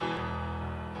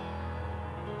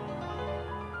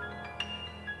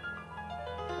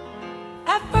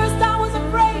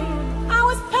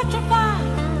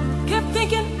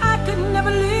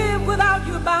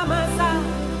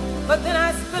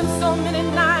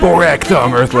Borak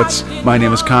Thumb Earthlets. My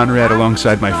name is Conrad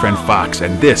alongside my friend Fox,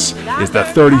 and this is the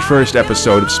 31st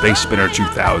episode of Space Spinner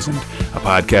 2000, a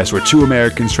podcast where two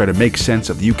Americans try to make sense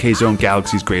of the UK's own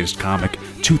galaxy's greatest comic,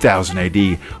 2000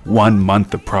 AD, 1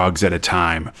 month of progs at a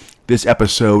time. This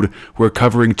episode, we're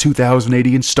covering 2000 AD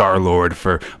and Star-Lord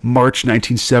for March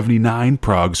 1979,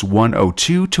 progs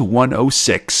 102 to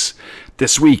 106.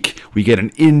 This week, we get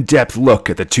an in-depth look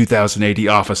at the 2000 AD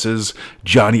offices,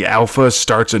 Johnny Alpha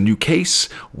starts a new case,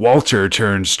 Walter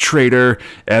turns traitor,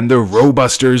 and the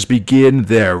Robusters begin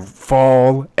their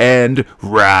fall and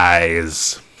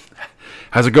rise.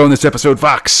 How's it going this episode,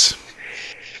 Fox?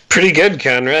 Pretty good,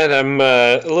 Conrad. I'm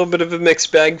a little bit of a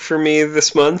mixed bag for me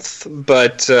this month,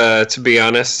 but to be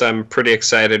honest, I'm pretty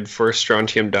excited for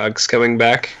Strontium Dogs coming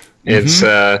back.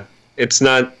 Mm-hmm. It's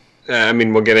not... I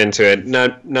mean, we'll get into it.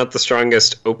 Not the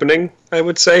strongest opening, I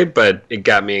would say, but it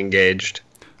got me engaged.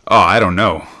 Oh, I don't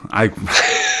know. I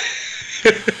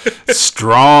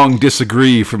strong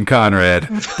disagree from Conrad,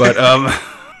 but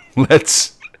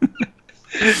let's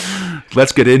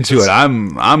get into it.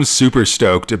 I'm super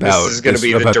stoked about this is going to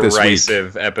be the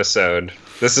derisive episode.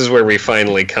 This is where we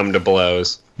finally come to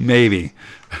blows. Maybe.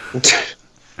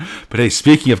 But hey,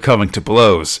 speaking of coming to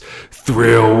blows,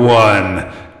 Thrill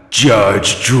 1.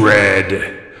 Judge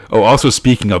Dredd. Oh, also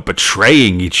speaking of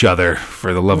betraying each other,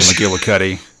 for the love of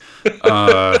McGillicuddy.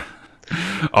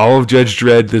 All of Judge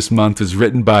Dredd this month is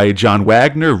written by John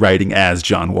Wagner, writing as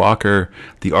John Walker.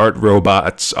 The art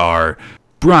robots are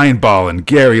Brian Bolland,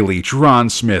 Gary Leach, Ron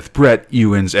Smith, Brett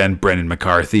Ewins, and Brendan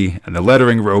McCarthy. And the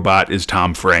lettering robot is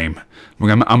Tom Frame.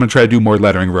 I'm going to try to do more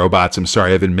lettering robots. I'm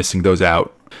sorry I've been missing those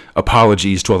out.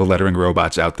 Apologies to all the lettering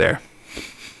robots out there.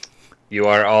 You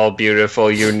are all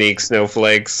beautiful, unique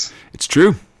snowflakes. It's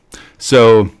true.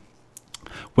 So,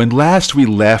 when last we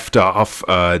left off,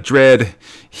 Dredd,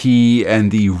 he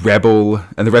and the Rebel,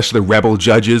 and the rest of the Rebel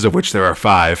judges, of which there are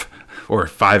 5, or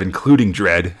 5 including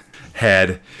Dredd,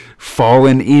 had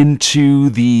fallen into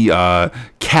the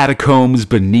catacombs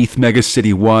beneath Mega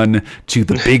City 1 to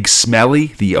the Big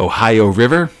Smelly, the Ohio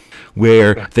River,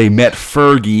 where they met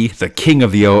Fergie, the king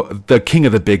of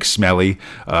the Big Smelly,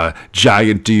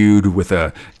 giant dude with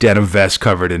a denim vest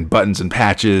covered in buttons and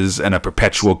patches and a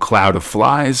perpetual cloud of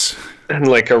flies, and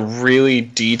like a really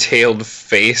detailed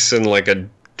face, and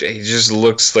he just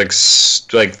looks like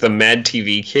the Mad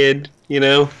TV kid, you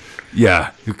know?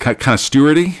 Yeah, kind of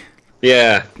stewardy.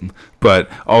 Yeah, but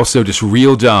also just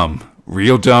real dumb,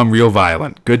 real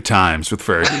violent. Good times with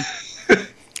Fergie.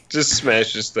 Just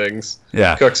smashes things.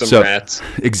 Yeah. Cooks some rats.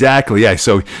 Exactly, yeah.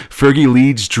 So Fergie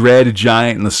leads Dredd,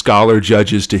 Giant, and the Scholar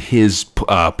judges to his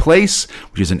place,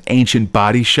 which is an ancient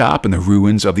body shop in the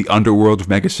ruins of the underworld of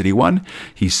Mega City 1.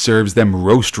 He serves them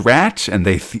roast rat, and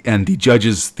the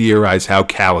judges theorize how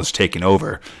Cal has taken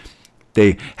over.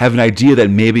 They have an idea that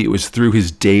maybe it was through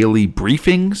his daily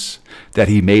briefings that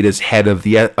he made as head of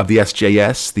the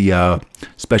SJS, the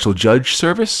Special Judge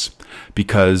Service,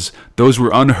 because those were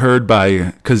unheard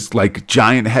because like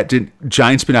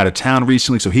Giant's been out of town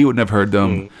recently, so he wouldn't have heard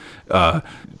them.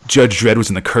 Judge Dredd was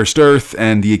in the Cursed Earth,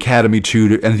 and the Academy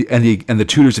tutor and the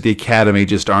tutors at the Academy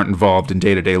just aren't involved in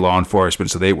day-to-day law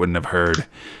enforcement, so they wouldn't have heard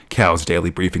Cal's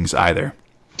daily briefings either.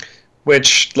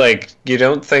 Which, you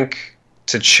don't think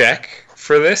to check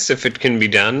for this if it can be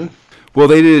done? Well,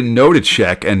 they didn't know to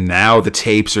check, and now the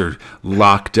tapes are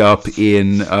locked up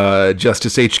in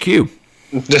Justice HQ.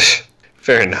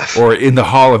 Fair enough. Or in the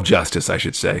Hall of Justice, I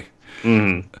should say.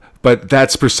 Mm. But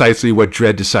that's precisely what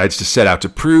Dredd decides to set out to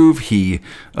prove. He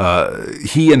and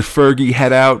Fergie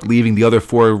head out, leaving the other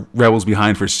 4 rebels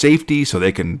behind for safety so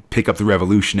they can pick up the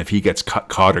revolution if he gets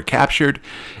caught or captured.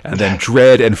 And then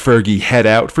Dredd and Fergie head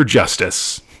out for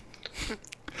justice.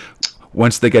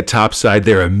 Once they get topside,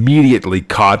 they're immediately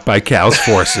caught by Cal's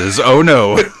forces. Oh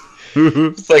no.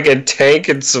 It's like a tank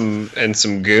and some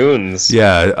goons.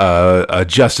 Yeah, a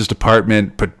Justice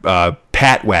Department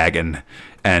Pat Wagon.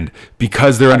 And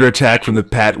because they're under attack from the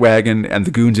Pat Wagon and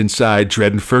the goons inside,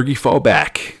 Dredd and Fergie fall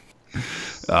back.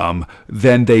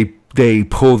 Then they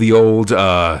pull the old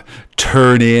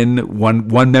turn in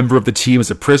one member of the team as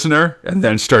a prisoner and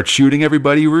then start shooting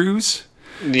everybody ruse.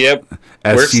 Yep.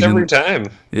 Works every time.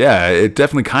 Yeah, it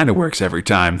definitely kind of works every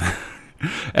time.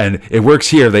 And it works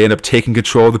here. They end up taking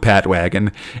control of the Pat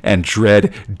Wagon, and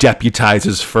Dredd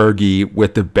deputizes Fergie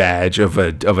with the badge of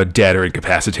a dead or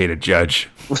incapacitated judge.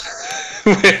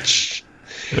 Which,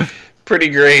 pretty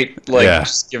great.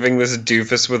 Just giving this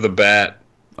doofus with a bat.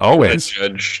 Always. A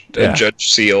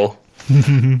judge seal.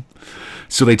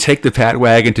 So they take the Pat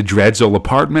Wagon to Dredd's old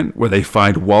apartment, where they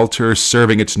find Walter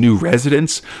serving its new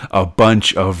residents a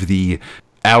bunch of the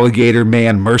alligator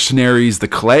man mercenaries, the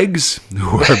Cleggs,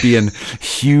 who are being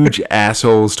huge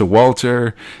assholes to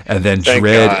Walter, and then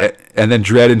Dredd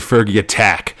and Fergie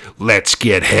attack. Let's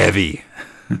get heavy.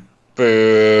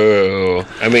 Boo.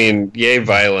 I mean, yay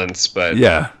violence, but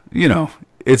yeah,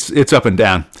 it's up and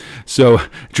down. So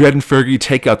Dredd and Fergie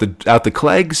take out the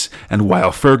Cleggs, and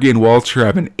while Fergie and Walter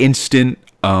have an instant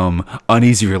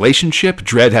uneasy relationship,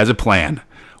 Dredd has a plan.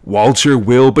 Walter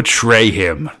will betray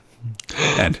him.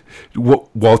 And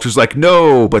Walter's like,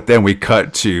 no, but then we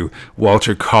cut to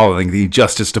Walter calling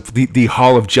the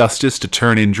Hall of Justice to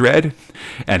turn in Dredd,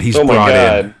 and he's brought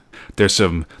in. There's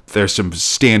some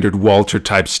standard Walter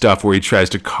type stuff where he tries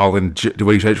to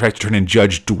turn in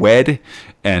Judge Dwed,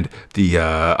 and the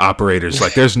operator's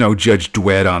like, there's no Judge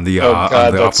Dwed on the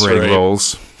operating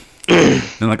rolls. And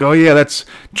like, oh yeah, that's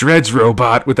Dredd's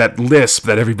robot with that lisp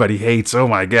that everybody hates. Oh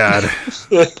my god.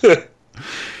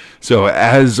 So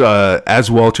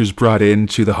as Walter's brought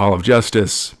into the Hall of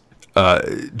Justice,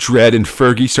 Dredd and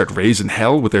Fergie start raising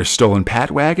hell with their stolen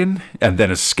Pat wagon, and then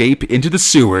escape into the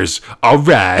sewers. All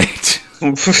right.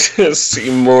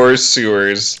 See more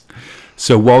sewers.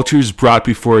 So Walter's brought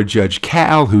before Judge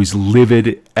Cal, who's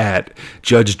livid at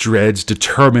Judge Dredd's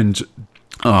determined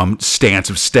stance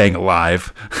of staying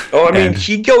alive. Oh, I mean,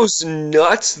 he goes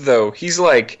nuts, though. He's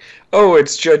like, oh,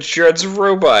 it's Judge Dredd's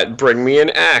robot. Bring me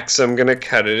an axe. I'm going to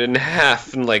cut it in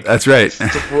half. And, like, that's right.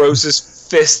 Throws his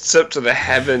fists up to the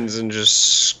heavens and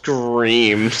just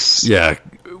screams. Yeah.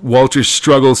 Walter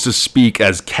struggles to speak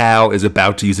as Cal is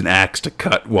about to use an axe to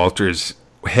cut Walter's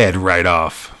head right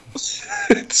off.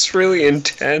 It's really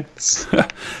intense.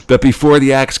 But before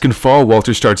the axe can fall,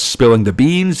 Walter starts spilling the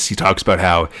beans. He talks about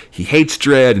how he hates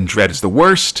Dredd and Dredd is the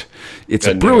worst. It's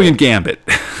a brilliant gambit.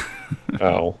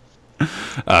 Oh.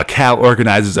 Cal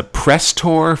organizes a press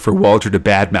tour for Walter to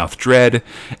badmouth Dredd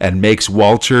and makes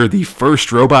Walter the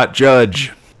first robot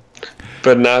judge.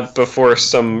 But not before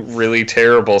some really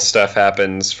terrible stuff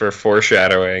happens for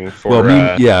foreshadowing for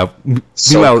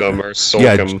Slocum or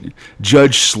Slocum. Yeah,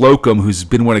 Judge Slocum, who's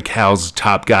been one of Cal's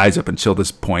top guys up until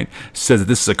this point, says that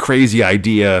this is a crazy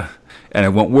idea and it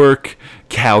won't work.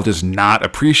 Cal does not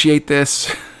appreciate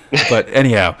this. But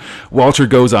anyhow, Walter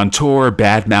goes on tour,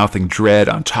 bad-mouthing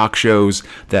Dredd on talk shows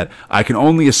that I can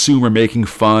only assume are making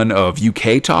fun of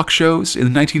UK talk shows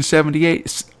in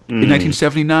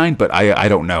 1979, but I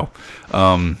don't know.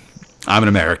 I'm an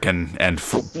American and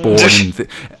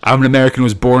I'm an American who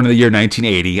was born in the year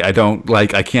 1980.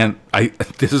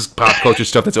 This is pop culture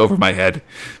stuff that's over my head.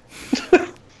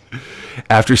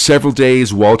 After several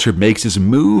days, Walter makes his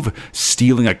move,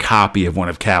 stealing a copy of one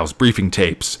of Cal's briefing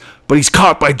tapes, but he's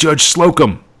caught by Judge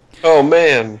Slocum. Oh,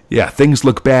 man. Yeah, things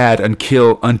look bad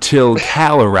until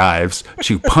Cal arrives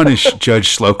to punish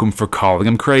Judge Slocum for calling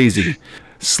him crazy.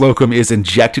 Slocum is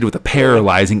injected with a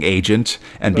paralyzing agent,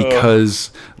 and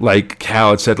because, like Cal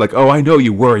had said, like, oh, I know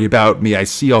you worry about me, I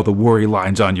see all the worry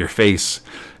lines on your face,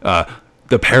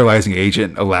 the paralyzing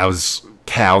agent allows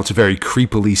Cal to very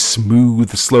creepily smooth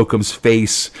Slocum's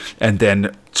face and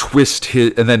then twist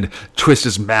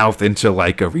his mouth into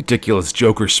like a ridiculous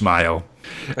Joker smile.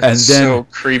 That's so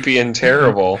creepy and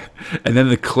terrible. And then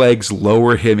the Cleggs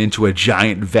lower him into a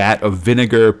giant vat of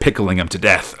vinegar, pickling him to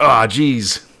death. Ah,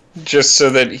 jeez. Just so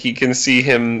that he can see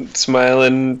him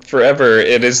smiling forever.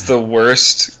 It is the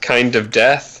worst kind of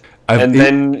death.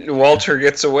 Then Walter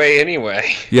gets away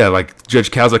anyway. Yeah, like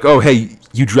Judge Cal's like, oh, hey,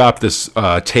 you dropped this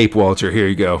tape, Walter. Here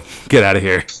you go. Get out of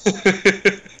here.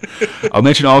 I'll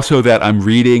mention also that I'm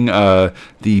reading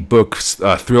the book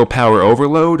Thrill Power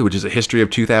Overload, which is a history of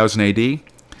 2000 AD.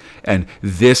 And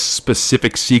this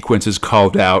specific sequence is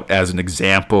called out as an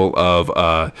example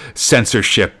of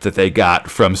censorship that they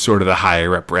got from sort of the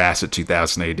higher-up brass at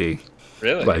 2000 AD.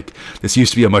 Really? Like, this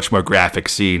used to be a much more graphic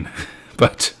scene,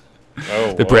 but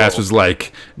the brass was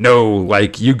like, no,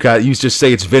 like, you just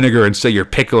say it's vinegar and say you're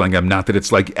pickling him, not that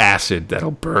it's like acid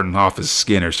that'll burn off his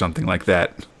skin or something like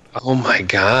that. Oh my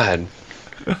god.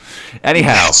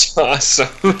 Anyhow. That's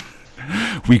awesome.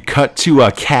 We cut to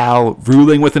Cal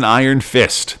ruling with an iron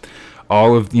fist.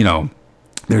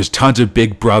 There's tons of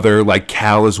Big Brother, like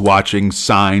Cal is watching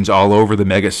signs all over the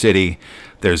mega city.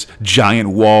 There's giant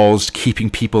walls keeping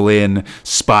people in,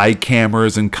 spy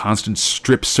cameras and constant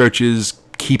strip searches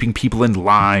keeping people in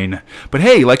line. But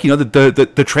hey,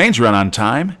 the trains run on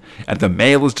time and the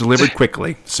mail is delivered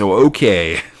quickly. So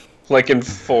okay. Like in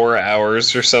 4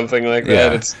 hours or something like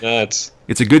that. Yeah. It's nuts.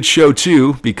 It's a good show,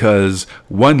 too, because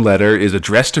one letter is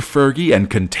addressed to Fergie and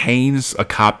contains a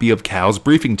copy of Cal's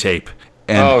briefing tape.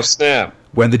 And oh, snap.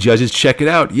 When the judges check it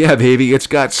out, yeah, baby, it's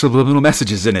got subliminal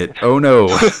messages in it. Oh, no.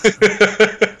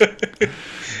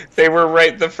 They were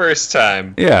right the first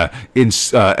time. Yeah.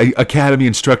 Academy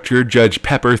instructor Judge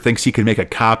Pepper thinks he can make a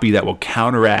copy that will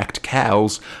counteract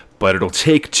Cal's, but it'll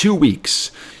take 2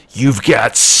 weeks. You've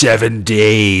got 7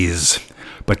 days.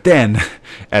 But then,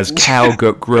 as Cal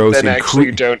grows... then actually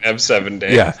you don't have 7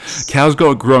 days. Yeah. Cal's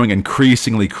growing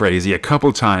increasingly crazy. A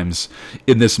couple times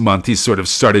in this month, he's sort of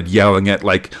started yelling at,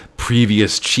 like,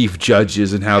 previous chief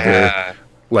judges and how they're,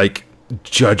 like,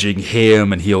 judging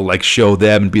him, and he'll, like, show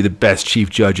them and be the best chief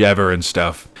judge ever and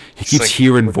stuff. He keeps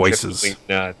hearing voices.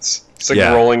 Nuts. It's like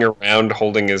rolling around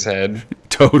holding his head.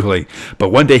 Totally. But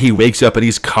one day he wakes up and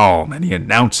he's calm, and he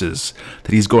announces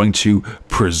that he's going to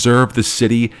preserve the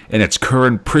city in its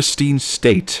current pristine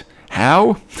state.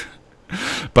 How?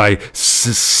 By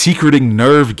secreting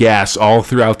nerve gas all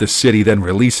throughout the city, then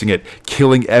releasing it,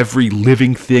 killing every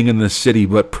living thing in the city,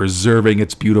 but preserving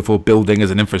its beautiful building as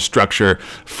an infrastructure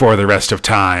for the rest of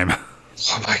time.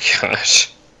 Oh my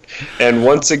gosh. And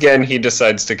once again, he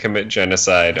decides to commit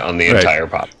genocide on the entire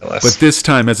populace. But this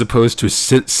time, as opposed to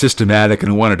systematic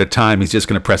and one at a time, he's just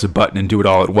going to press a button and do it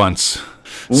all at once.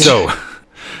 So,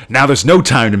 now there's no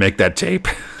time to make that tape.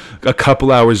 A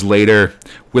couple hours later,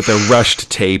 with a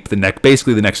rushed tape,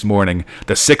 basically the next morning,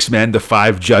 the 6 men, the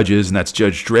 5 judges, and that's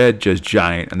Judge Dredd, Judge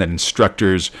Giant, and then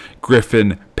instructors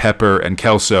Griffin, Pepper, and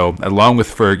Kelso, along with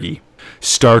Fergie,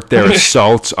 start their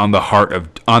assault on the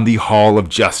Hall of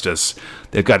Justice.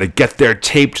 They've got to get their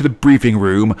tape to the briefing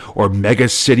room, or Mega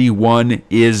City 1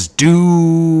 is doomed.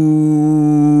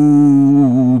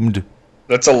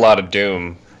 That's a lot of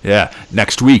doom. Yeah.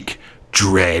 Next week,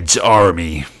 Dredd's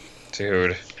Army.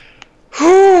 Dude.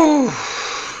 Whew.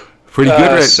 Pretty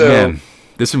good, right? Man.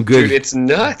 There's some good... Dude, it's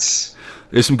nuts.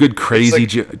 There's some good crazy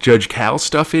Judge Cal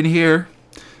stuff in here.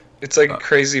 It's like a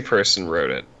crazy person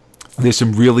wrote it. There's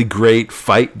some really great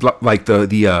fight, like the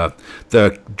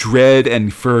Dredd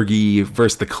and Fergie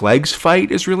versus the Cleggs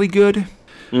fight is really good.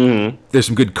 Mm-hmm. There's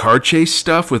some good car chase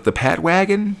stuff with the Pat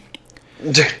Wagon.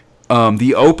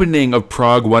 The opening of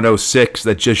Prague 106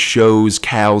 that just shows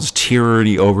Cal's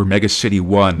tyranny over Mega City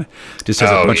 1 just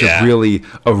has a bunch of really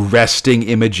arresting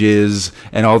images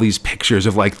and all these pictures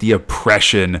of like the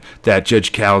oppression that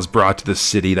Judge Cal's brought to the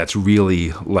city. That's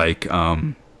really like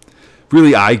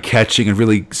really eye-catching and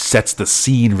really sets the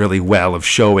scene really well of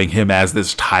showing him as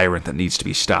this tyrant that needs to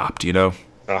be stopped, you know?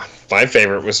 My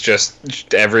favorite was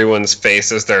just everyone's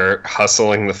face as they're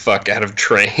hustling the fuck out of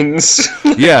trains.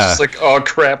 Yeah. It's like, oh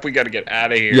crap, we gotta get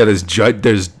out of here. Yeah,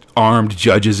 there's armed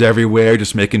judges everywhere,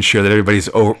 just making sure that everybody's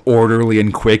orderly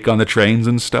and quick on the trains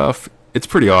and stuff. It's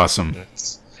pretty awesome.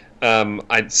 It's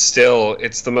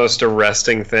the most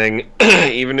arresting thing,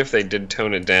 even if they did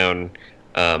tone it down.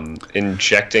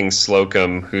 Injecting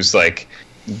Slocum, who's like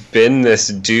been this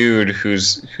dude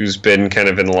who's been kind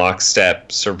of in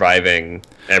lockstep surviving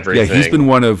everything. Yeah, he's been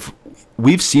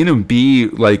we've seen him be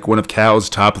like one of Cal's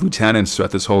top lieutenants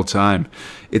throughout this whole time.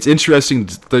 It's interesting,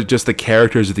 just the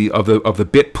characters of the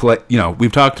bit play. You know,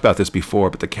 we've talked about this before,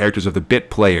 but the characters of the bit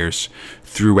players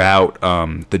throughout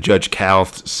the Judge Cal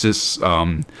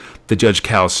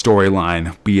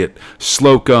storyline, be it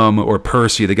Slocum or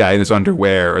Percy, the guy in his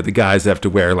underwear, or the guys that have to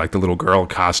wear like the little girl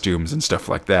costumes and stuff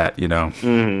like that. You know,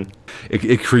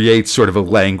 it creates sort of a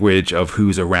language of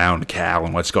who's around Cal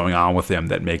and what's going on with him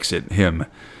that makes him,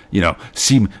 you know,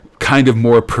 seem kind of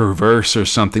more perverse or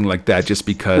something like that, just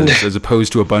because as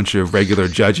opposed to a bunch of regular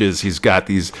judges, he's got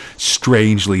these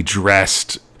strangely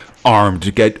dressed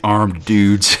armed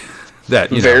dudes that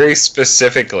very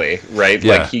specifically, right?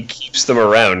 Yeah. Like he keeps them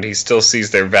around, he still sees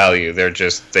their value,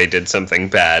 they did something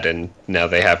bad and now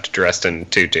they have to dress in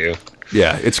tutu.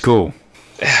 Yeah, it's cool.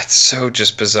 It's so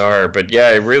just bizarre, but yeah,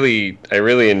 I really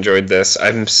enjoyed this.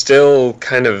 I'm still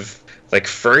kind of like,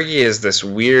 Fergie is this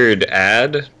weird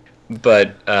ad,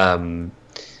 but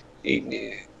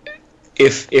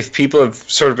if people have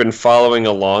sort of been following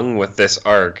along with this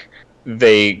arc,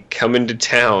 they come into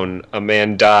town, a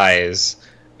man dies,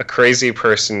 a crazy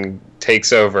person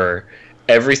takes over,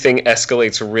 everything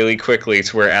escalates really quickly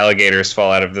to where alligators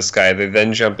fall out of the sky. They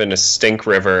then jump in a stink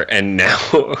river and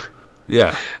now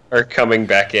are coming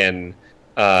back in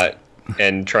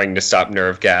and trying to stop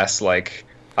nerve gas. Like,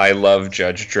 I love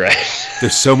Judge Dredd.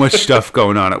 There's so much stuff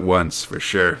going on at once, for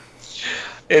sure.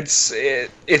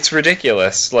 It's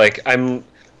ridiculous. Like,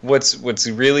 what's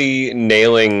really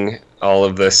nailing all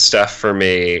of this stuff for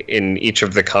me in each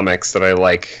of the comics that I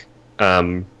like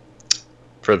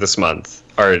for this month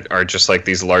are just like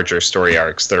these larger story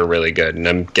arcs that are really good, and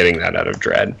I'm getting that out of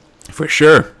Dredd. For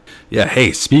sure. Yeah,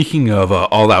 hey, speaking of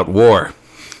all-out war,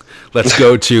 let's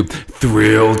go to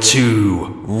Thrill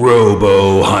 2,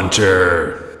 Robo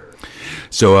Hunter.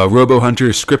 So Robo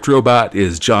Hunter script robot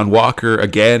is John Walker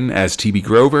again as T.B.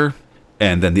 Grover.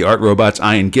 And then the art robot's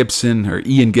Ian Gibson,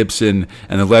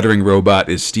 and the lettering robot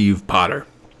is Steve Potter.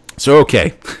 So,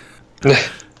 okay.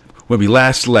 When we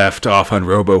last left off on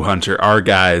Robo Hunter, our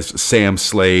guys, Sam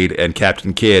Slade and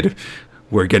Captain Kidd,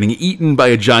 were getting eaten by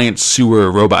a giant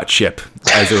sewer robot ship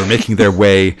as they were making their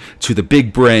way to the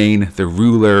Big Brain, the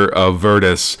ruler of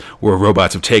Virtus, where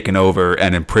robots have taken over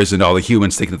and imprisoned all the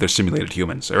humans, thinking that they're simulated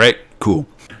humans. All right? Cool.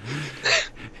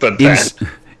 But then...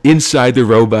 Inside the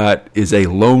robot is a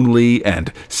lonely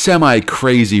and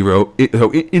semi-crazy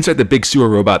inside the big sewer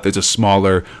robot, there's a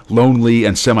smaller, lonely,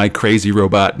 and semi-crazy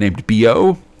robot named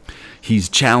B.O. He's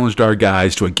challenged our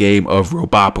guys to a game of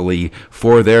Robopoly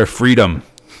for their freedom,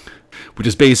 which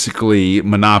is basically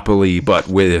Monopoly, but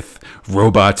with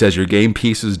robots as your game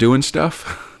pieces doing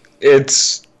stuff.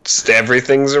 It's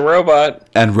everything's a robot.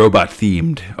 And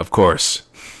robot-themed, of course.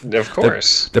 Of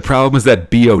course. The problem is that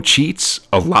B.O. cheats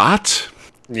a lot.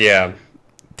 Yeah.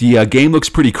 The game looks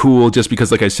pretty cool just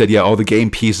because, like I said, all the game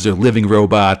pieces are living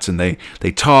robots, and they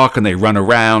talk and they run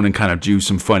around and kind of do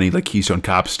some funny, like, Keystone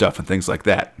Cop stuff and things like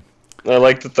that. I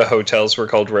like that the hotels were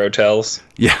called Rotels.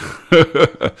 Yeah.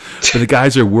 But the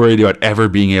guys are worried about ever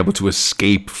being able to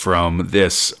escape from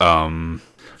this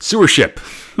sewer ship.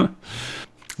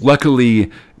 Luckily,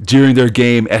 during their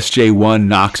game, SJ1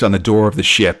 knocks on the door of the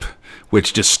ship,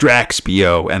 which distracts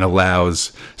B.O. and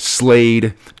allows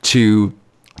Slade to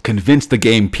convince the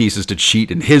game pieces to cheat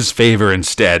in his favor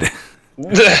instead.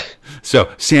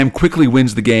 So Sam quickly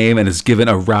wins the game and is given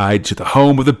a ride to the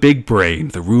home of the Big Brain,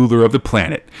 the ruler of the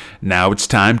planet. Now it's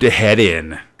time to head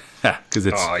in. Because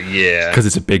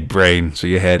it's a big brain, so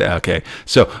you head... Okay,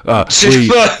 so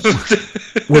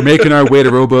we're making our way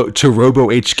to Robo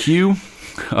HQ.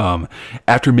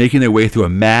 After making their way through a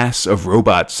mass of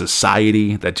robot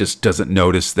society that just doesn't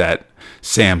notice that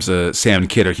Sam and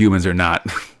Kid are humans or not...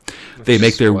 They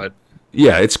make their... What?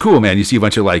 Yeah, it's cool, man. You see a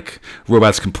bunch of, like,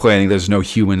 robots complaining there's no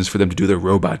humans for them to do their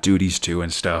robot duties to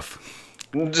and stuff.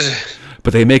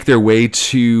 But they make their way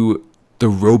to the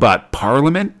robot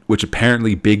parliament, which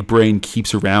apparently Big Brain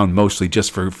keeps around mostly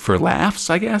just for laughs,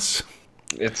 I guess.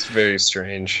 It's very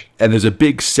strange. And there's a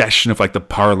big session of, like, the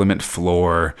parliament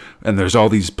floor, and there's all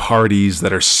these parties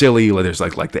that are silly. There's,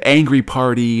 like the angry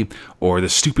party, or the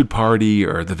stupid party,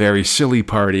 or the very silly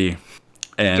party.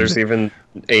 And there's even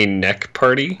a neck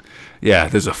party. Yeah,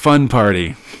 there's a fun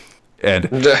party.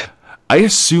 And I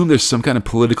assume there's some kind of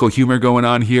political humor going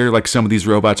on here, like some of these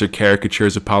robots are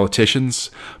caricatures of politicians.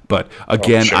 But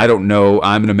again, sure. I don't know.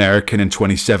 I'm an American in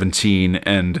 2017,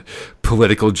 and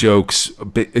political jokes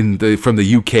from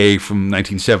the UK from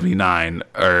 1979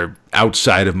 are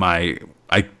outside of my...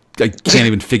 I can't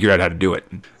even figure out how to do it.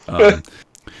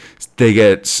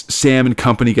 Sam and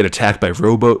company get attacked by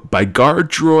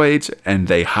guard droids, and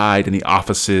they hide in the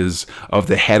offices of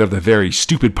the head of the very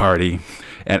stupid party.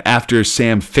 And after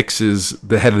Sam fixes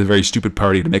the head of the very stupid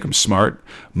party to make him smart,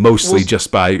 mostly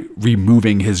just by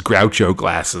removing his Groucho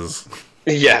glasses.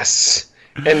 Yes.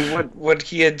 And what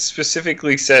he had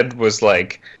specifically said was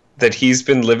like that he's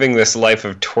been living this life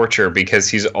of torture because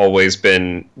he's always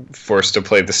been forced to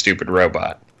play the stupid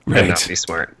robot and not be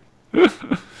smart.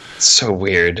 So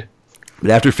weird.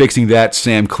 But after fixing that,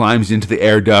 Sam climbs into the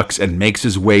air ducts and makes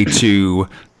his way to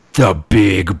the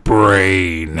Big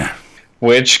Brain.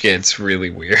 Which gets really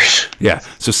weird. Yeah,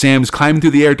 so Sam's climbing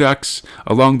through the air ducts.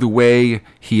 Along the way,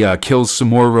 he kills some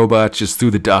more robots just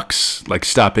through the ducts, like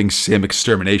stopping Sim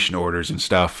extermination orders and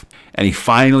stuff. And he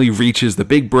finally reaches the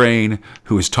Big Brain,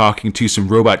 who is talking to some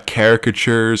robot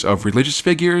caricatures of religious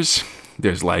figures.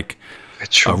 There's like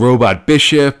a robot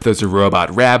bishop, there's a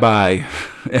robot rabbi,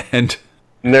 and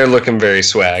they're looking very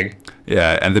swag.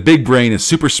 Yeah, and the Big Brain is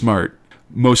super smart,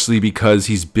 mostly because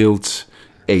he's built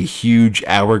a huge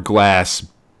hourglass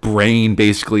brain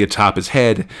basically atop his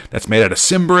head that's made out of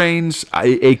sim brains,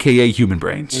 a.k.a. human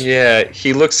brains. Yeah,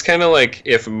 he looks kind of like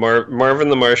if Marvin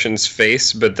the Martian's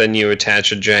face, but then you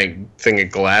attach a giant thing of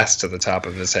glass to the top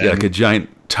of his head. Yeah, like a giant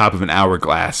top of an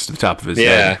hourglass to the top of his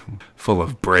head, full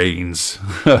of brains.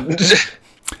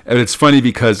 And it's funny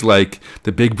because, like,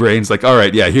 the Big Brain's like, all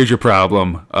right, yeah, here's your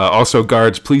problem. Also,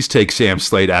 guards, please take Sam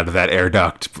Slade out of that air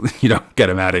duct. Get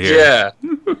him out of here. Yeah.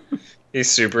 He's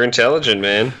super intelligent,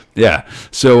 man. Yeah.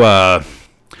 So,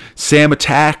 Sam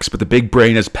attacks, but the Big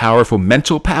Brain has powerful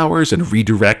mental powers and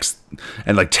redirects,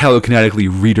 and, like, telekinetically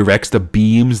redirects the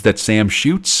beams that Sam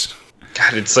shoots.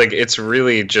 God, it's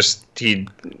really just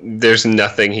there's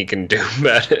nothing he can do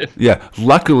about it. Yeah.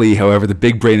 Luckily, however, the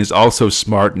Big Brain is also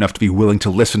smart enough to be willing to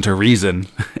listen to reason,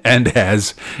 and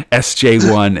has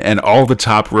SJ1 and all the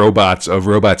top robots of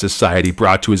Robot Society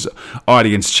brought to his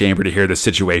audience chamber to hear the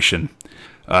situation.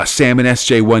 Sam and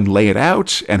SJ1 lay it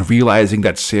out, and realizing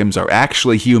that Sims are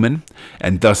actually human,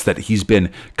 and thus that he's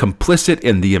been complicit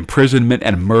in the imprisonment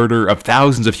and murder of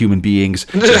thousands of human beings,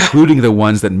 including the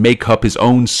ones that make up his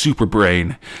own super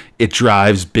brain, it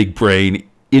drives Big Brain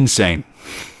insane.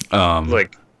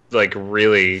 Like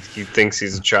really, he thinks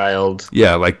he's a child.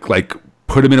 Yeah, like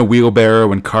put him in a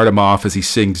wheelbarrow and cart him off as he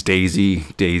sings Daisy,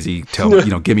 Daisy,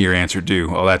 give me your answer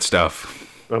due, all that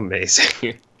stuff.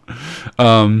 Amazing.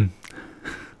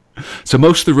 So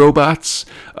most of the robots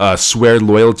swear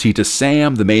loyalty to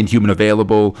Sam, the main human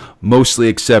available, mostly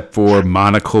except for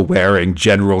monocle-wearing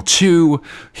General 2.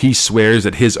 He swears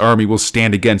that his army will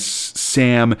stand against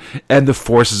Sam and the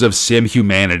forces of Sim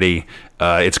humanity.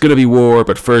 It's going to be war,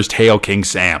 but first, hail King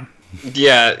Sam.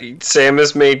 Yeah, Sam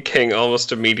is made king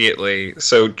almost immediately.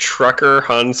 So Trucker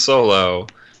Han Solo,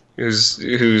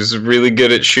 who's really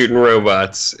good at shooting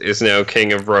robots, is now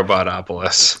king of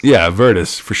Robotopolis. Yeah,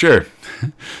 Virtus, for sure.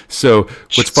 So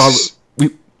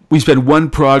we spend one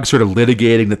prog sort of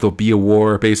litigating that there'll be a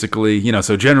war, basically.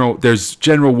 So there's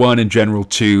General 1 and General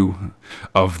 2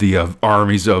 of the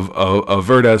armies of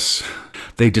Virtus.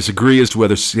 They disagree as to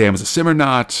whether Sam is a sim or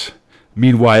not.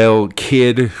 Meanwhile,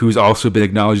 Kid, who's also been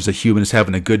acknowledged as a human, is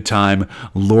having a good time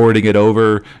lording it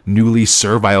over newly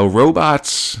servile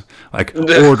robots, like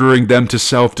ordering them to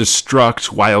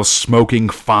self-destruct while smoking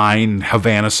fine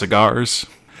Havana cigars.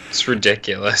 It's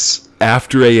ridiculous.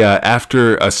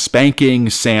 After a spanking,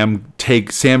 Sam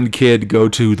and Kid go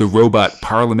to the robot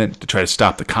parliament to try to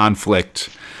stop the conflict.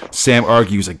 Sam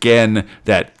argues again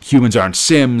that humans aren't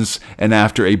Sims, and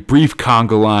after a brief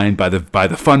conga line by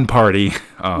the fun party,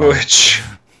 which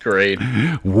great,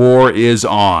 war is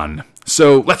on.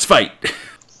 So let's fight.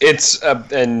 It's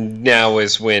and now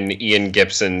is when Ian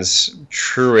Gibson's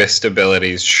truest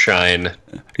abilities shine.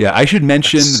 Yeah, I should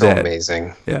mention that.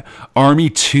 Amazing. Yeah,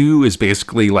 Army 2 is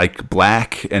basically like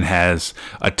black and has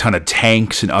a ton of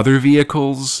tanks and other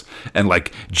vehicles, and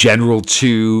like General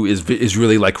 2 is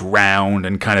really like round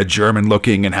and kind of German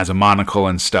looking and has a monocle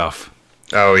and stuff.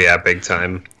 Oh yeah, big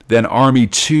time. Then Army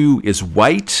 2 is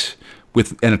white.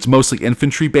 And it's mostly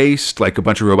infantry based, like a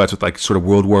bunch of robots with like sort of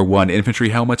World War I infantry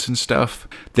helmets and stuff.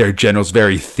 Their general's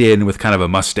very thin with kind of a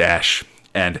mustache.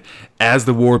 And as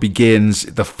the war begins,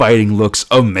 the fighting looks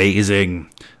amazing.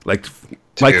 Like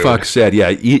Fox said,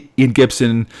 yeah, Ian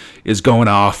Gibson is going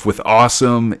off with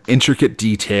awesome, intricate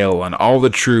detail on all the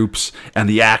troops and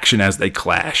the action as they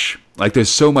clash. Like, there's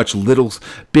so much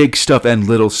big stuff and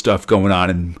little stuff going on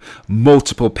in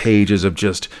multiple pages of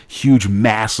just huge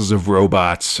masses of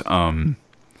robots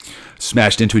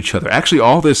smashed into each other. Actually,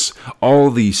 all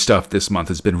the stuff this month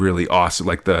has been really awesome.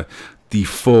 Like the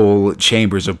full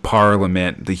chambers of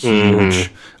parliament, the huge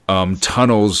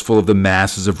tunnels full of the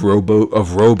masses of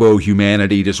robo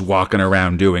humanity just walking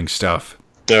around doing stuff.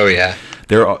 Oh yeah,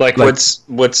 they're like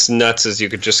what's nuts is you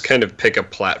could just kind of pick a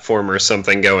platform or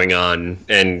something going on,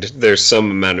 and there's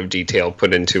some amount of detail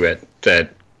put into it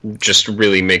that just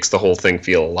really makes the whole thing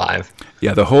feel alive.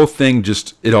 Yeah, the whole thing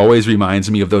it always reminds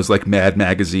me of those like Mad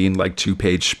Magazine like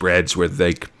 2-page spreads where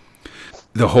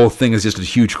the whole thing is just a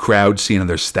huge crowd scene and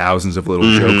there's thousands of little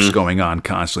jokes going on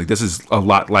constantly. This is a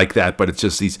lot like that, but it's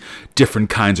just these different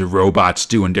kinds of robots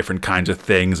doing different kinds of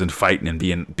things and fighting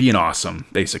and being awesome,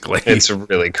 basically. It's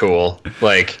really cool.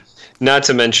 Like, not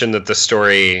to mention that the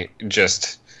story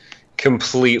just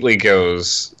completely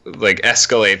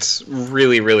escalates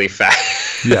really, really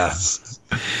fast. Yeah.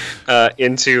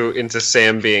 Into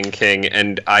Sam being king,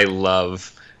 and I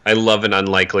love an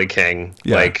unlikely king.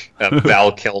 Yeah. Like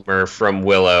Val Kilmer from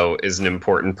Willow is an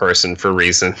important person for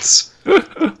reasons.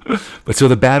 But so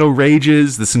the battle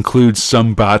rages. This includes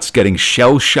some bots getting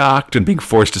shell-shocked and being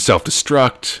forced to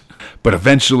self-destruct. But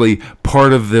eventually,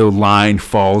 part of the line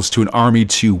falls to an Army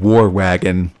 2 war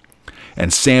wagon,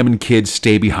 and Sam and Kid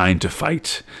stay behind to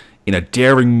fight. In a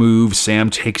daring move,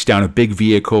 Sam takes down a big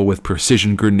vehicle with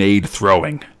precision grenade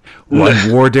throwing. One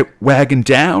wagon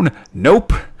down?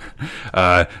 Nope.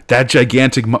 That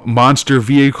gigantic monster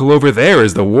vehicle over there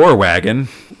is the war wagon.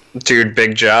 Dude,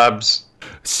 big jobs.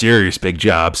 Serious big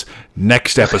jobs.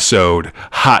 Next episode,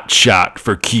 hot shot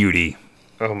for Cutie.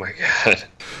 Oh my god.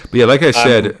 But yeah, like I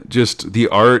said, just the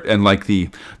art and like the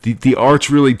art's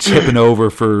really tipping over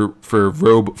for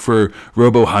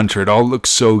Robo Hunter. It all looks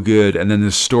so good, and then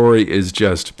the story is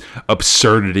just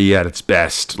absurdity at its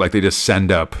best. Like they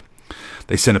send up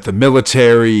the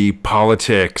military,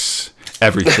 politics,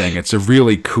 everything. It's a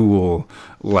really cool,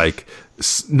 like,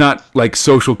 not like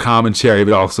social commentary,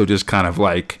 but also just kind of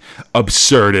like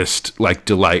absurdist, like,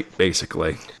 delight,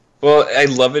 basically. Well, I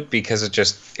love it because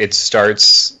it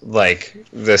starts like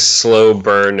this slow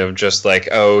burn of just like,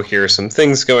 oh, here are some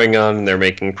things going on and they're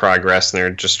making progress and they're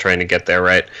just trying to get there,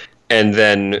 right? And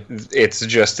then it's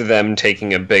just them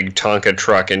taking a big Tonka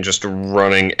truck and just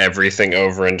running everything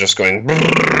over and just going like,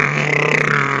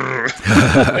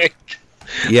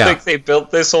 Yeah. like they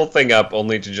built this whole thing up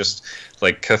only to just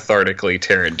like cathartically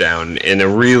tear it down in a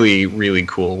really, really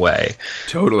cool way.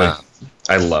 Totally.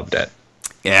 I loved it.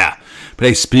 Yeah. But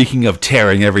hey, speaking of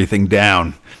tearing everything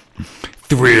down,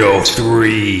 Thrill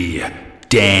 3,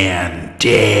 Dan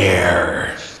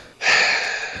Dare.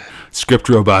 Script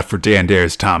robot for Dan Dare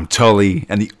is Tom Tully,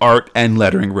 and the art and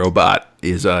lettering robot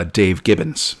is Dave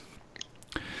Gibbons.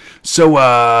 So,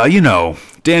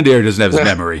 Dan Dare doesn't have his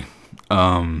memory.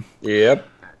 Yep.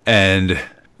 And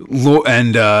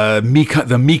the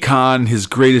Mekon, his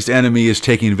greatest enemy, is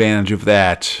taking advantage of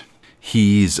that.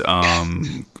 He's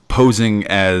posing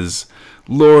as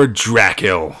Lord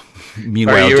Dracul.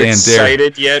 Meanwhile, are you Dan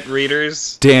excited yet,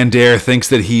 readers? Dan Dare thinks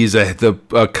that he's a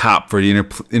cop for the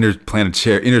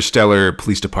interstellar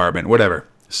police department, whatever.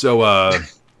 So,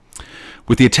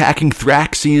 with the attacking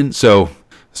Thraxian,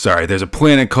 there's a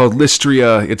planet called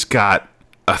Lystria. It's got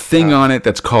a thing on it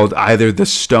that's called either the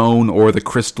Stone or the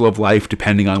Crystal of Life,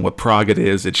 depending on what prog it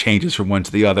is. It changes from one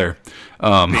to the other.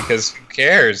 Because who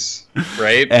cares,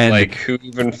 right? And, like, who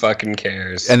even fucking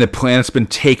cares? And the planet's been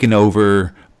taken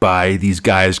over by these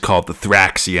guys called the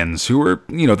Thraxians, who are,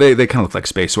 they kind of look like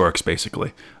space orcs,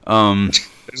 basically.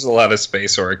 There's a lot of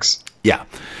space orcs. Yeah.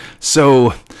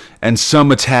 So, and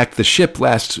some attacked the ship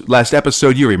last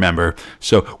episode, you remember.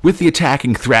 So, with the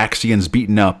attacking Thraxians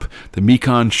beaten up, the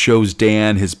Mekon shows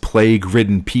Dan his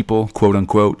plague-ridden people,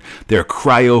 quote-unquote. They're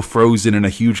cryo-frozen in a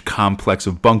huge complex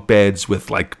of bunk beds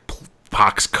with, like,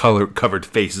 pox-covered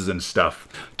faces and stuff.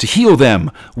 To heal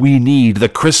them, we need the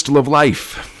Crystal of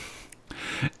Life.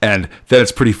 And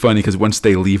that's pretty funny because once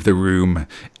they leave the room,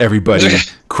 everybody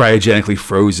cryogenically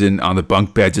frozen on the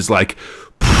bunk beds is like,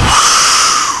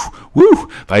 woo!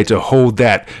 If I had to hold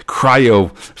that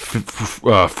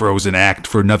frozen act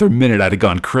for another minute, I'd have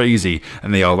gone crazy.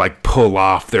 And they all like pull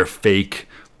off their fake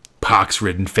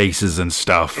pox-ridden faces and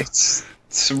stuff. It's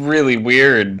really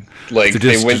weird. Like,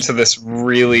 they went to this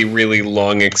really, really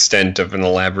long extent of an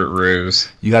elaborate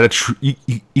ruse. You gotta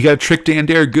trick Dan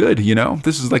Dare good,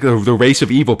 This is like the race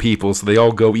of evil people, so they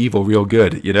all go evil real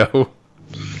good,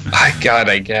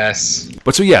 I guess.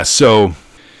 But so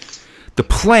the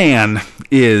plan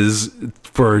is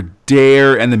for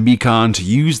Dare and the Mekon to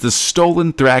use the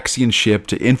stolen Thraxian ship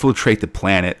to infiltrate the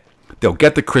planet. They'll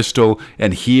get the crystal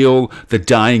and heal the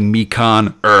dying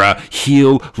Mekon,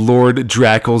 heal Lord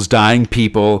Dracul's dying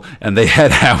people, and they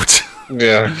head out.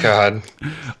 Oh, God.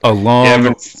 Along. You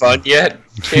having fun yet,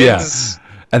 kids? Yeah.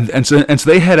 And so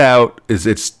they head out.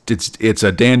 It's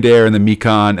a Dan Dare and the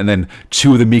Mekon, and then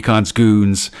two of the Mekon's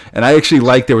goons. And I actually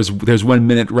like there's 1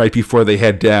 minute right before they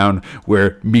head down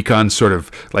where Mekon sort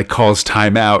of like calls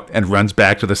time out and runs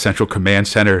back to the central command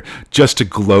center just to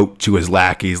gloat to his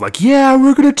lackeys, like, "Yeah,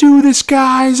 we're gonna do this,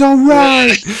 guys. All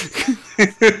right."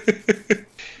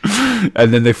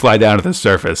 And then they fly down to the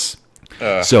surface.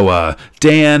 So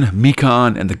Dan,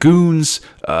 Mekon, and the goons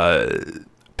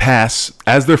pass,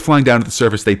 as they're flying down to the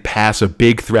surface, they pass a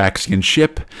big Thraxian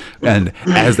ship, and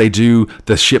as they do,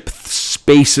 the ship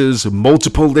spaces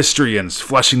multiple Lystrians,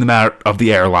 flushing them out of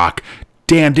the airlock.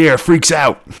 Dan Dare freaks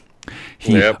out.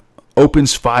 He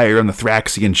opens fire on the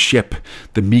Thraxian ship.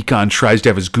 The Mekon tries to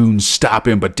have his goons stop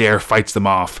him, but Dare fights them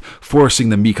off, forcing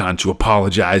the Mekon to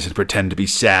apologize and pretend to be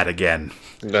sad again.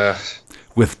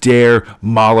 With Dare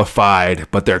mollified,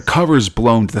 but their covers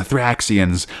blown to the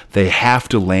Thraxians, they have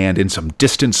to land in some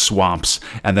distant swamps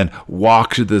and then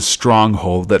walk to the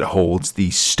stronghold that holds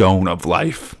the Stone of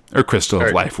Life, or Crystal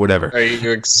of Life, whatever. Are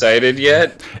you excited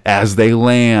yet? As they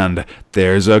land,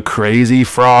 there's a crazy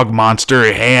frog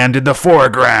monster hand in the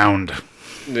foreground.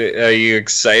 Are you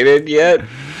excited yet?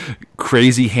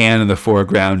 Crazy hand in the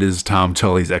foreground is Tom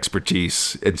Tully's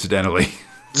expertise, incidentally.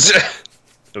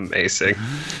 Amazing.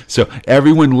 So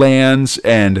everyone lands,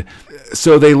 and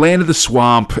so they land in the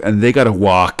swamp, and they gotta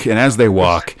walk. And as they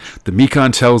walk, the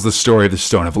Mekon tells the story of the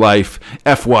Stone of Life.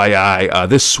 FYI,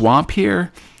 this swamp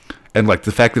here, and like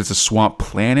the fact that it's a swamp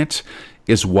planet,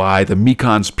 is why the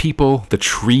Mekon's people, the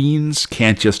Treens,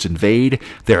 can't just invade.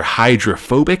 They're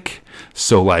hydrophobic,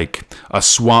 so like a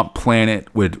swamp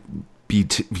planet would be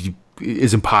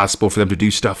is impossible for them to do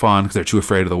stuff on because they're too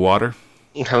afraid of the water.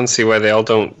 I don't see why they all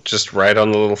don't just ride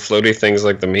on the little floaty things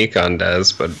like the Mekon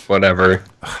does, but whatever.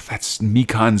 That's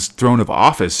Mekon's throne of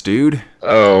office, dude.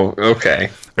 Oh, okay.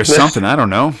 Or something, I don't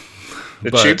know.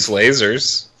 It shoots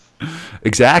lasers.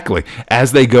 Exactly.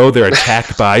 As they go, they're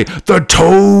attacked by the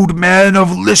Toad Men of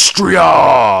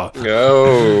Lystria.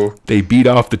 Oh. They beat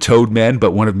off the Toad Men,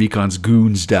 but one of Mekon's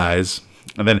goons dies.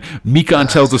 And then Mekon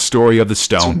tells the story of the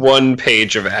stone. It's 1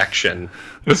 page of action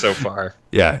so far.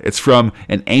 Yeah, it's from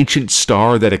an ancient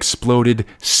star that exploded,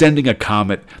 sending a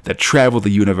comet that traveled the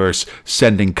universe,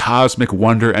 sending cosmic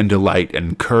wonder and delight,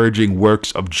 and encouraging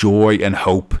works of joy and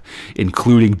hope,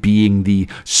 including being the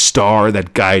star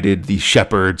that guided the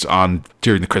shepherds on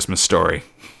during the Christmas story.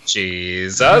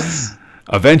 Jesus.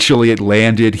 Eventually, it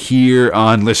landed here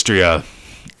on Lystria,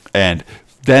 and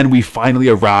then we finally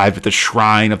arrive at the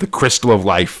shrine of the Crystal of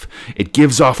Life. It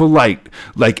gives off a light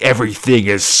like everything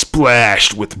is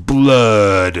splashed with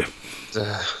blood.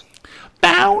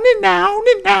 But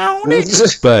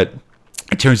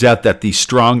it turns out that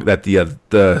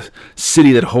the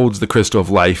city that holds the Crystal of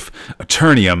Life,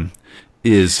 Eternium,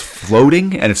 is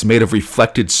floating, and it's made of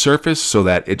reflected surface so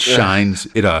that it shines.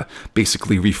 It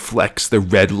basically reflects the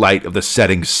red light of the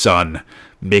setting sun,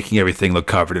 making everything look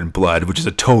covered in blood, which is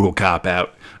a total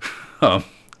cop-out.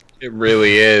 It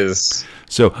really is.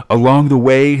 So along the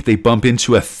way, they bump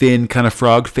into a thin, kind of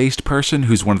frog-faced person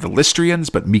who's one of the Lystrians,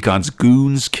 but Mekon's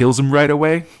goons kills him right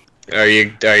away. Are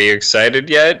you excited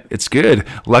yet? It's good.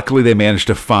 Luckily, they managed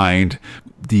to find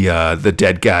the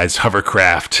dead guy's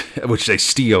hovercraft, which they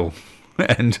steal,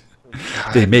 and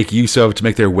they make use of to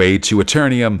make their way to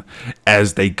Eternium.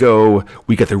 As they go,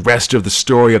 we get the rest of the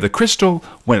story of the crystal.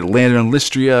 When it landed on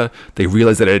Lystria, they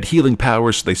realized that it had healing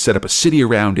powers, so they set up a city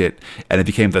around it, and it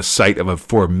became the site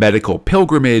for medical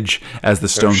pilgrimage, as the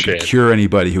stone could cure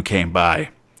anybody who came by.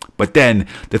 But then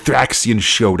the Thraxians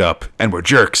showed up and were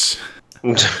jerks.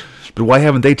 But why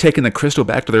haven't they taken the crystal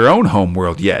back to their own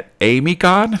homeworld yet, eh,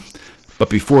 Mekon? But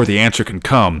before the answer can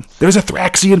come, there's a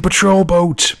Thraxian patrol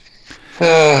boat.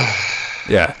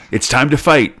 Yeah, it's time to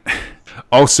fight.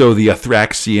 Also, the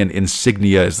Thraxian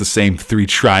insignia is the same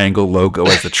 3-triangle logo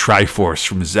as the Triforce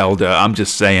from Zelda. I'm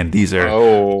just saying, these are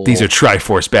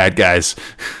Triforce bad guys.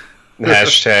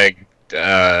 Hashtag,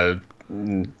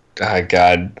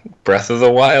 God, Breath of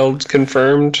the Wild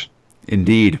confirmed.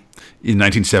 Indeed. In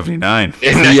 1979.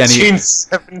 In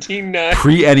 1979.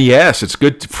 Pre-NES. It's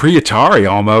good. Pre-Atari,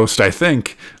 almost, I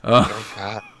think. Oh,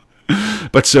 God.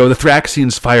 But so the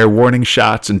Thraxians fire warning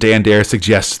shots, and Dandare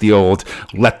suggests the old,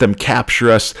 let them capture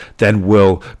us, then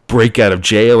we'll break out of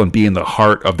jail and be in the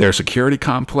heart of their security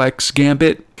complex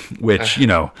gambit, which,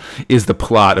 is the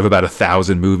plot of about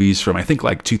 1,000 movies from, I think,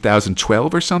 like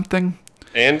 2012 or something.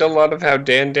 And a lot of how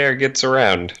Dandare gets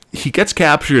around. He gets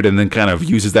captured and then kind of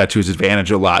uses that to his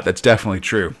advantage a lot. That's definitely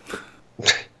true.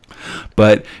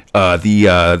 But the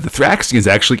Thraxians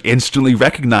actually instantly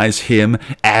recognize him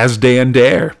as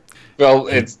Dandare. Well,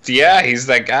 he's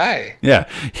that guy. Yeah,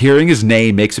 hearing his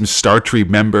name makes him start to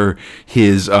remember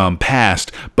his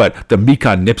past, but the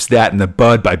Mekon nips that in the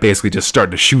bud by basically just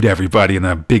starting to shoot everybody, and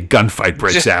a big gunfight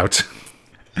breaks out.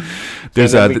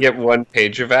 We get 1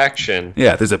 page of action.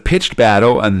 Yeah, there's a pitched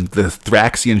battle, and the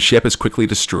Thraxian ship is quickly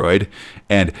destroyed,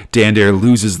 and Dandare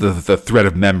loses the thread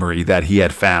of memory that he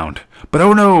had found. But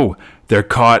oh no, they're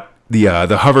caught. The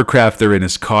hovercraft they're in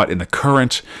is caught in the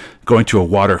current, going to a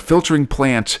water filtering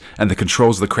plant, and the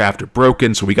controls of the craft are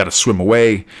broken, so we got to swim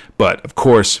away. But of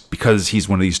course, because he's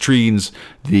one of these trees,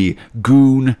 the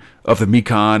goon of the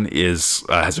Mekon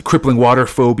has a crippling water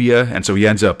phobia, and so he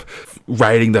ends up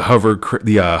riding the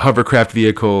hovercraft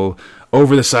vehicle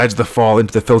over the sides of the fall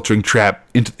into the filtering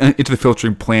into the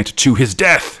filtering plant to his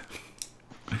death.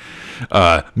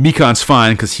 Mekon's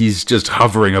fine because he's just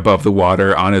hovering above the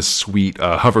water on his sweet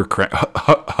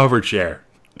hover chair.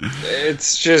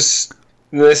 It's just,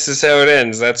 this is how it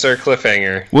ends. That's our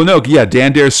cliffhanger. Well, no, yeah,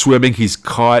 Dandare's swimming. He's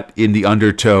caught in the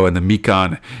undertow, and the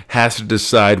Mekon has to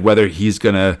decide whether he's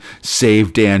going to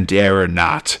save Dandare or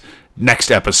not.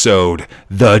 Next episode,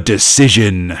 The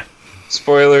Decision.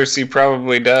 Spoilers, he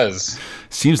probably does.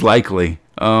 Seems likely.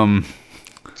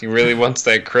 He really wants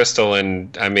that crystal,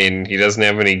 and, he doesn't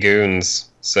have any goons,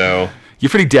 so...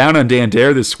 You're pretty down on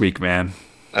Dandare this week, man.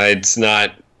 It's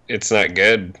not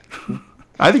good.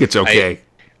 I think it's okay.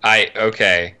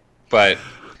 Okay, but...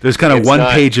 There's kind of one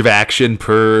page of action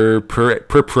per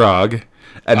prog,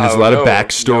 and there's a lot of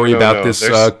backstory about this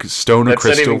stoner crystal thing. That's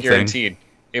not even guaranteed.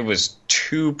 It was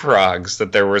 2 progs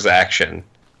that there was action.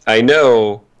 I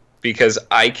know, because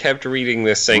I kept reading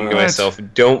this saying to myself,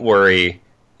 don't worry,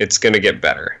 it's going to get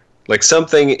better. Like,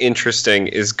 something interesting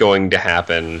is going to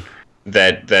happen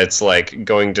that's, like,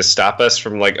 going to stop us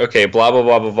from, like, okay, blah, blah,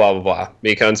 blah, blah, blah, blah, blah.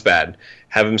 Mekon's bad.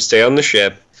 Have him stay on the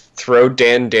ship, throw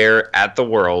Dandare at the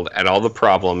world, at all the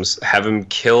problems, have him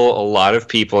kill a lot of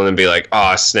people, and then be like,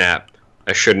 aw, snap.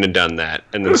 I shouldn't have done that.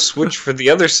 And then switch for the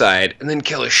other side and then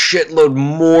kill a shitload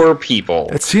more people.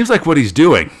 It seems like what he's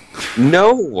doing.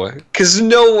 No, because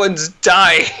no one's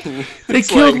dying. They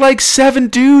killed like 7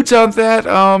 dudes on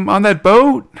that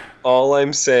boat. All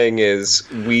I'm saying is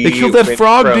They killed that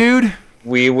frog dude.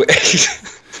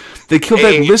 They killed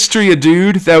that Lystria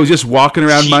dude that was just walking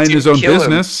around minding his own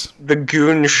business. The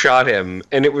goon shot him,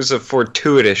 and it was a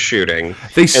fortuitous shooting.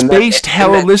 They spaced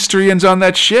hella Lystrians on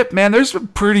that ship, man. There's a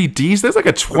pretty decent. There's like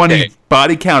a 20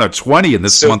 body count of 20 in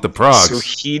this month of Prague. So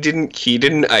he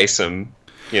didn't ice him,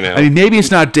 you know. I mean, maybe it's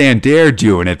not Dan Dare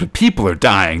doing it, but people are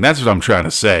dying. That's what I'm trying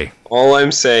to say. All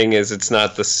I'm saying is it's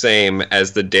not the same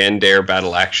as the Dan Dare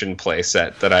battle action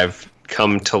playset that I've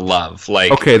come to love.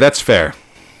 Like, okay, that's fair.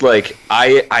 Like,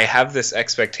 I have this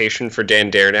expectation for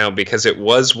Dan Dare now because it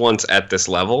was once at this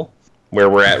level where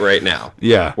we're at right now.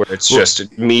 Yeah. Where it's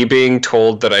just me being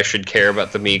told that I should care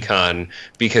about the Mekon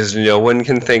because no one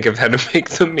can think of how to make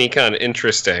the Mekon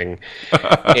interesting.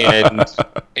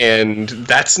 And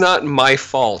that's not my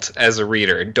fault as a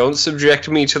reader. Don't subject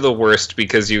me to the worst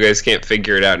because you guys can't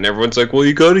figure it out. And everyone's like, well,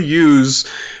 you gotta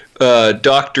use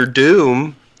Dr.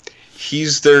 Doom.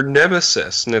 He's their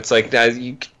nemesis, and it's like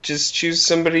you just choose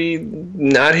somebody,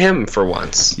 not him, for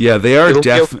once. Yeah, they are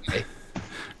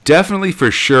definitely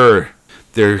for sure.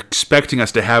 They're expecting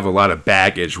us to have a lot of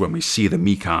baggage when we see the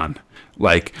Mekon,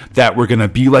 like that. We're gonna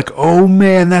be like, "Oh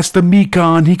man, that's the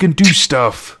Mekon. He can do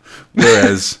stuff."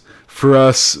 Whereas for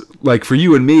us, like for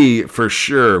you and me, for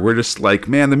sure, we're just like,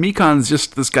 "Man, the Mekon's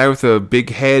just this guy with a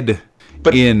big head."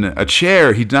 But in a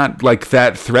chair, he's not like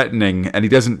that threatening, and he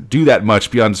doesn't do that much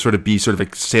beyond sort of a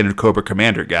standard Cobra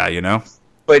Commander guy, you know?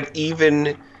 But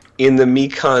even in the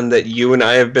Mekon that you and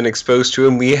I have been exposed to,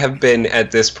 and we have been at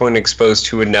this point exposed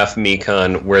to enough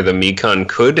Mekon where the Mekon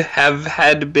could have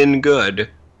had been good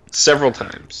several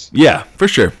times. Yeah, for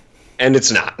sure. And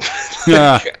it's not.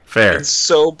 Yeah, fair. It's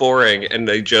so boring, and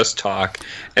they just talk,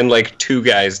 and like 2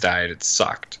 guys died. It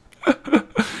sucked.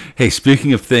 Hey,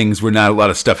 speaking of things where not a lot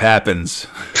of stuff happens.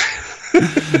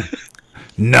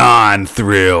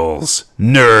 Non-thrills,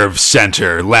 Nerve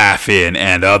Center, Laugh-In,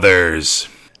 and others.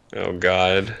 Oh,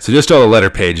 God. So just all the letter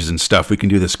pages and stuff. We can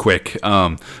do this quick.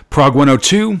 Prague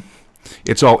 102.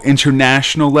 It's all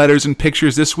international letters and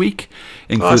pictures this week.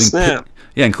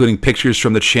 Including pictures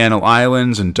from the Channel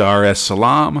Islands and Dar es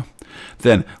Salaam.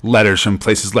 Then letters from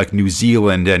places like New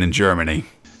Zealand and in Germany.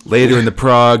 Later in the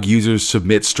Prague, users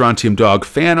submit Strontium Dog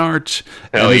fan art,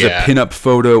 and there's a pinup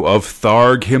photo of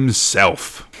Tharg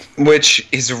himself. Which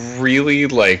is really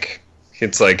like,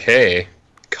 it's like, hey,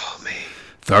 call me.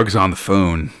 Tharg's on the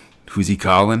phone. Who's he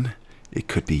calling? It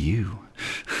could be you.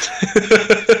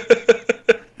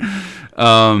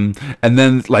 And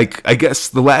then, like, I guess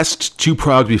the last 2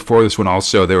 Pragues before this one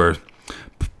also, they were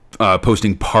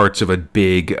posting parts of a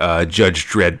big Judge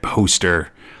Dredd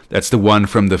poster. That's the one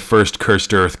from the first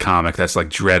Cursed Earth comic. That's like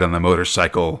Dredd on the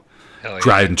motorcycle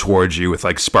driving towards you with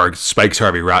like Spikes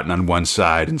Harvey Rotten on one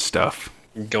side and stuff.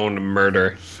 Going to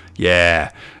murder.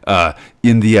 Yeah.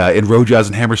 In Rojas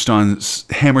and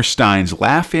Hammerstein's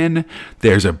Laugh-In,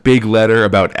 there's a big letter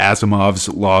about Asimov's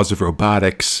laws of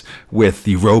robotics with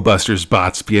the Robusters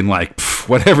bots being like,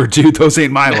 whatever, dude, those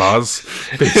ain't my laws,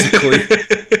 basically.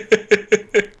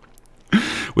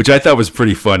 Which I thought was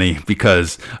pretty funny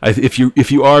because if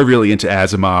you are really into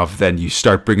Asimov, then you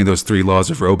start bringing those 3 laws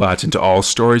of robots into all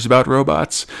stories about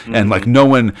robots, and like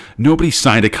nobody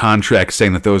signed a contract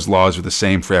saying that those laws are the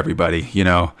same for everybody. You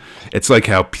know, it's like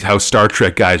how Star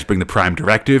Trek guys bring the Prime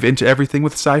Directive into everything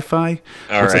with sci-fi.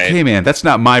 It's like, hey man, that's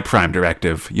not my Prime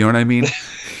Directive. You know what I mean?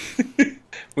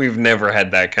 We've never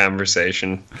had that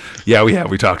conversation. Yeah, we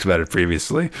have. We talked about it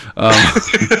previously.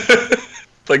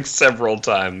 Like several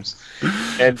times.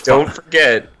 And don't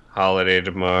forget Holiday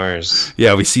to Mars.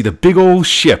 Yeah, we see the big old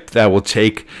ship that will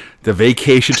take the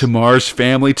Vacation to Mars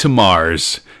family to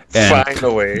Mars. And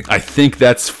finally. I think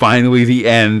that's finally the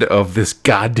end of this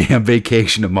goddamn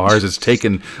Vacation to Mars. It's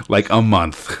taken like a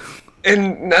month.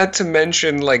 And not to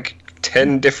mention like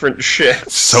 10 different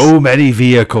ships. So many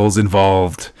vehicles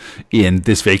involved in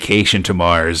this Vacation to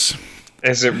Mars.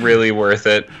 Is it really worth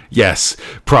it? Yes.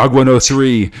 Prague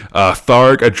 103,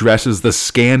 Tharg addresses the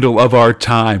scandal of our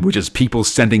time, which is people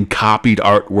sending copied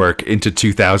artwork into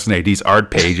 2000 AD's art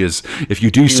pages. If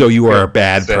you do so, you are a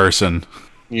bad person.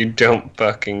 You don't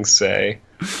fucking say.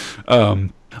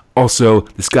 Also,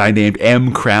 this guy named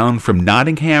M. Crown from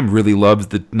Nottingham really loves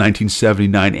the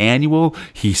 1979 annual.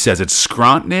 He says it's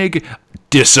Skrontnig.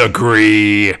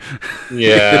 Disagree.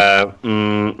 Yeah.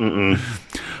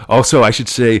 Also, I should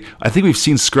say, I think we've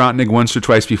seen Skrontnig once or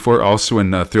twice before, also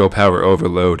in Thrill Power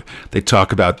Overload. They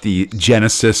talk about the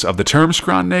genesis of the term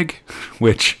Skrontnig,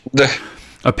 which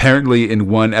apparently in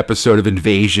one episode of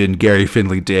Invasion, Gary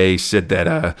Finley Day said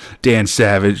that Dan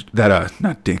Savage,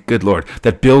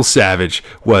 that Bill Savage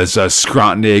was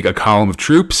Skrontnig, a column of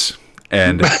troops,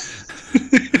 and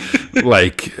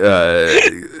like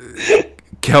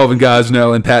Kelvin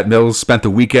Gosnell and Pat Mills spent the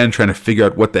weekend trying to figure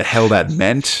out what the hell that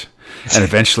meant. And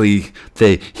eventually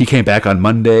he came back on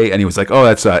Monday and he was like, oh,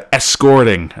 that's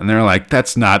escorting. And they're like,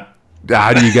 that's not,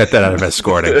 how do you get that out of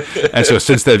escorting? And so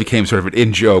since that became sort of an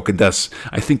in-joke, and thus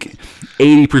I think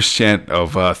 80%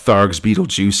 of Tharg's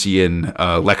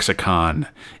Beetlejuicean lexicon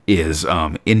is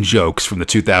in-jokes from the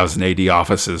 2000 AD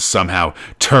offices somehow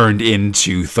turned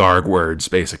into Tharg words,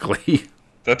 basically.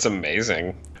 That's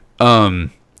amazing.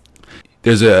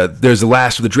 There's a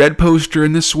Last of the Dread poster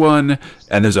in this one,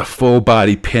 and there's a full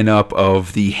body pinup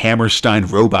of the Hammerstein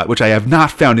robot, which I have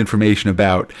not found information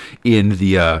about in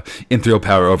Thrill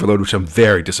Power Overload, which I'm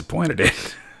very disappointed in.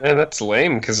 Man, that's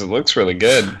lame because it looks really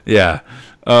good. Yeah.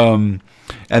 And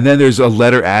then there's a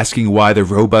letter asking why the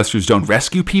Robusters don't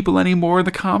rescue people anymore in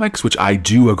the comics, which I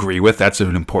do agree with. That's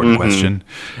an important question.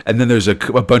 And then there's a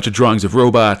bunch of drawings of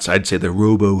robots. I'd say the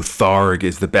Robo Tharg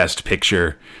is the best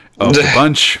picture of the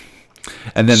bunch.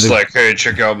 And then it's like, hey,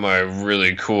 check out my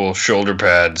really cool shoulder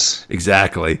pads.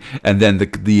 Exactly. And then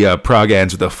the prog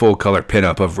ends with a full color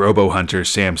pinup of Robo Hunter,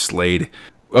 Sam Slade,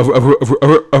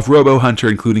 of Robo Hunter,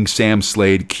 including Sam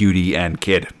Slade, Cutie, and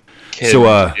Kid. Kid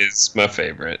is my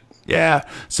favorite. Yeah.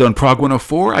 So in Prog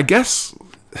 104, I guess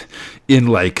in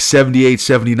like 78,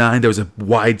 79, there was a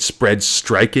widespread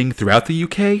striking throughout the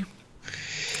UK.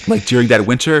 Like during that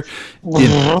winter,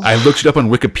 I looked it up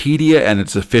on Wikipedia, and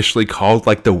it's officially called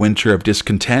like the Winter of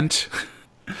Discontent,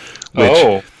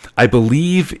 which I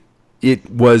believe it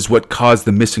was what caused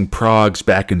the missing progs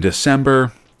back in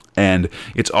December, and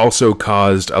it's also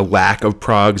caused a lack of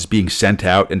progs being sent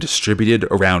out and distributed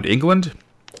around England.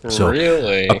 So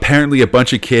really? Apparently a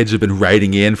bunch of kids have been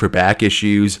writing in for back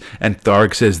issues, and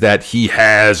Tharg says that he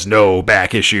has no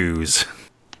back issues.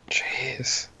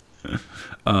 Jeez.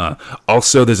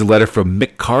 Also, there's a letter from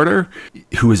Mick Carter,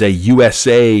 who is a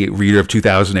USA reader of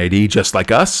 2000 AD, just like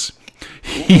us.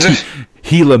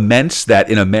 He laments that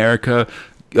in America,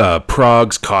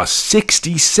 progs cost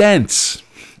 60 cents.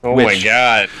 Oh my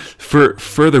God.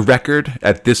 For the record,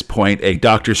 at this point, a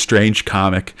Doctor Strange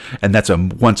comic, and that's a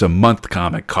once-a-month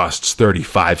comic, costs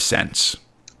 35 cents.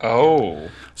 Oh.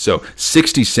 So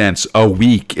 60 cents a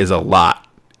week is a lot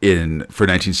for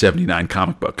 1979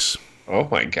 comic books. Oh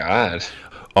my God.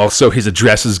 Also, his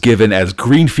address is given as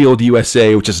Greenfield,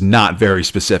 USA, which is not very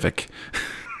specific.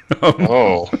 You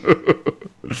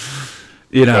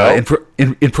know,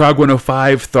 in Prog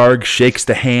 105, Tharg shakes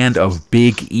the hand of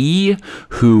Big E,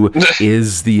 who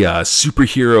is the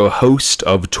superhero host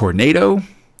of Tornado,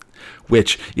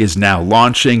 which is now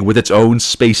launching with its own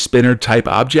space spinner type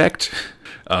object.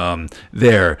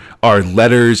 There are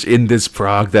letters in this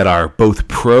prog that are both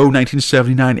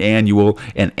pro-1979 annual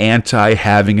and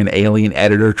anti-having an alien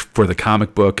editor for the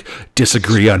comic book.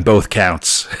 Disagree on both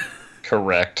counts.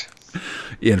 Correct.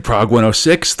 In Prog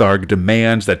 106, Tharg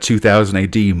demands that 2000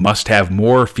 AD must have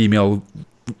more female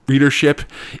readership,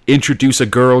 introduce a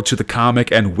girl to the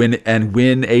comic, and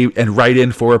write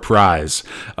in for a prize.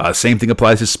 Same thing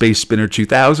applies to Space Spinner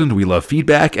 2000. We love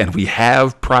feedback, and we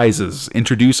have prizes.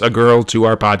 Introduce a girl to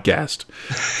our podcast.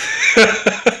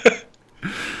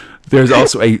 There's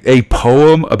also a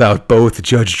poem about both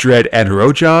Judge Dredd and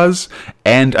Rojas,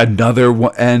 and another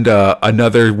one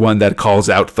that calls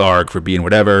out Tharg for being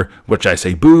whatever, which I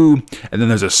say boo. And then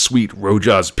there's a sweet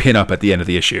Rojas pinup at the end of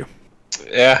the issue.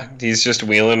 Yeah, he's just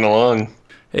wheeling along.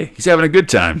 Hey, he's having a good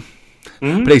time.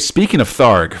 Mm-hmm. But hey, speaking of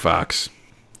Tharg, Fox.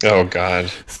 Oh, God.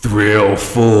 Thrill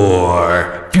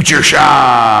 4. Future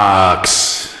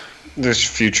Shocks. There's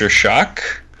Future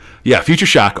Shock? Yeah, Future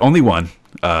Shock. Only one.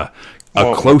 A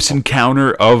close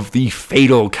encounter of the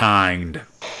fatal kind.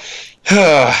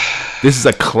 This is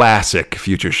a classic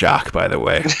Future Shock, by the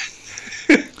way.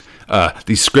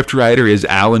 The scriptwriter is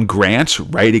Alan Grant,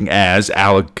 writing as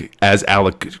Alec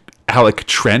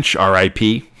Trench,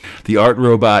 R.I.P. The art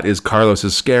robot is Carlos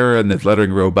Esquerra, and the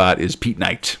lettering robot is Pete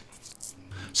Knight.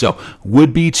 So,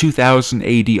 would-be 2000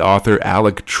 AD author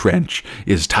Alec Trench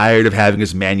is tired of having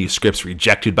his manuscripts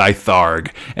rejected by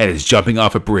Tharg and is jumping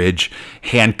off a bridge,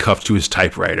 handcuffed to his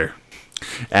typewriter.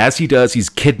 As he does, he's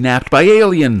kidnapped by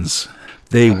aliens.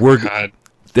 They're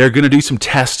going to do some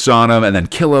tests on him and then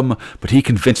kill him, but he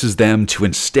convinces them to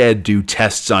instead do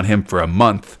tests on him for a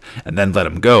month and then let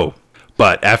him go.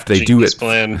 But after they Genius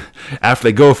plan. after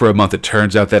they go for a month, it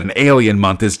turns out that an alien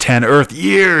month is 10 Earth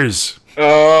years.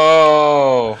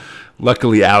 Oh.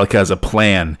 Luckily, Alec has a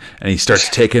plan, and he starts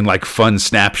taking like fun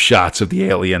snapshots of the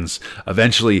aliens,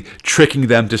 eventually tricking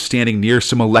them to standing near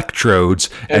some electrodes,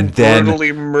 and then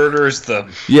brutally murders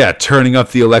them. yeah, turning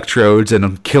up the electrodes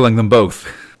and killing them both.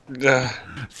 Ugh.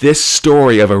 This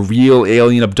story of a real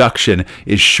alien abduction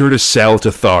is sure to sell to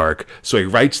Tharg, so he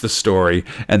writes the story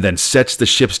and then sets the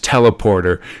ship's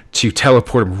teleporter to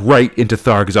teleport him right into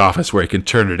Tharg's office where he can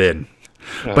turn it in.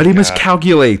 But he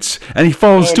miscalculates, and he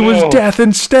falls to his death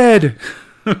instead.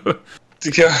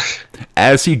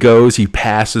 As he goes, he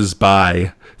passes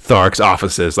by Tharg's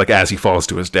offices, like as he falls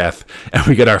to his death, and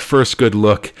we get our first good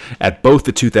look at both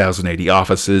the 2080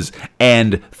 offices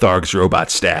and Tharg's robot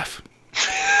staff.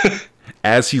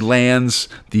 As he lands,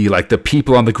 the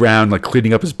people on the ground, like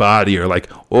cleaning up his body, are like,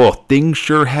 "Oh, things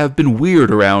sure have been weird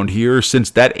around here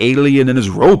since that alien and his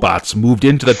robots moved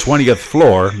into the 20th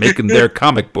floor, making their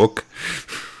comic book."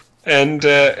 And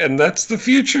that's the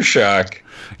Future Shock.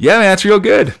 Yeah, man, that's real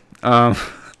good.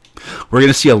 We're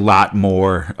gonna see a lot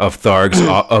more of Tharg's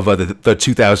the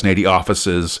 2080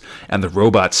 offices and the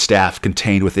robot staff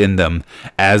contained within them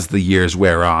as the years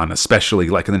wear on, especially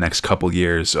like in the next couple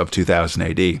years of 2000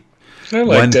 AD. I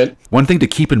liked it. One thing to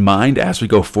keep in mind as we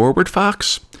go forward,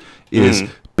 Fox, is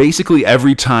basically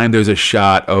every time there's a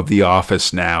shot of the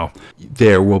office now,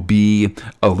 there will be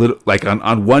a little, like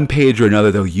on one page or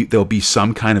another, there'll be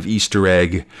some kind of Easter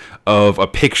egg of a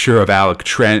picture of Alec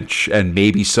Trench and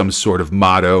maybe some sort of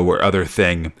motto or other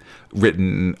thing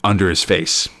written under his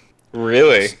face.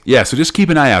 Really? Yeah, so just keep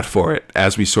an eye out for it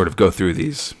as we sort of go through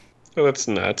these. Oh, that's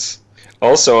nuts.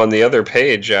 Also, on the other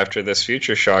page after this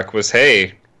Future Shock was,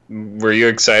 hey, were you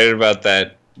excited about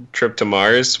that trip to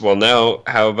Mars? Well, now,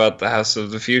 how about the House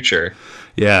of the Future?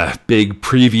 Yeah, big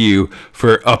preview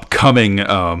for upcoming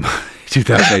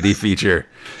 2080 feature,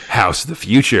 House of the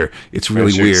Future. It's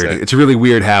really weird. It's a really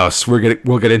weird house.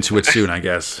 We'll get into it soon, I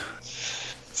guess.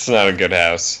 It's not a good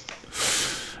house.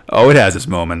 Oh, it has its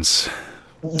moments.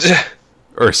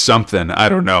 Or something. I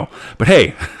don't know. But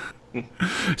hey,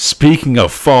 speaking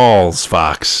of falls,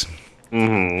 Fox.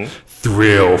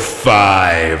 Thrill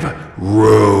 5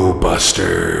 Robusters.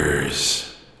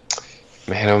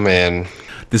 Man, oh man.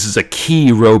 This is a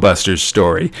key Robusters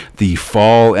story, the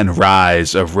fall and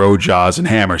rise of Rojaws and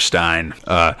Hammerstein.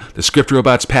 The script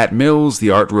robot's Pat Mills,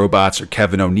 the art robots are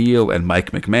Kevin O'Neill and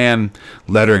Mike McMahon,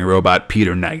 lettering robot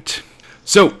Peter Knight.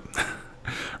 So,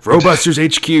 Robusters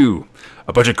HQ.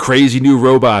 A bunch of crazy new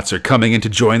robots are coming in to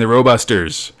join the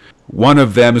Robusters. One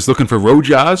of them is looking for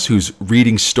Rojaws, who's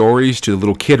reading stories to the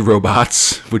little kid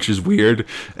robots, which is weird.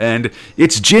 And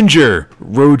it's Ginger,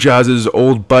 Rojaws'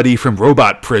 old buddy from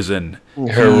Robot Prison.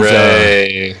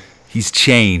 Hooray. He's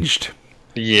changed.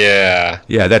 Yeah.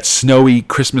 Yeah, that snowy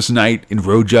Christmas night in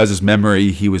Rojaws'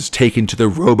 memory, he was taken to the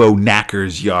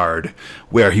Robo-Knacker's yard,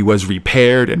 where he was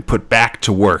repaired and put back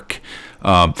to work.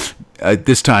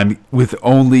 This time with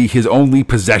his only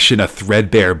possession, a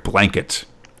threadbare blanket.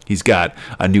 He's got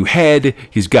a new head,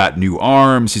 he's got new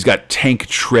arms, he's got tank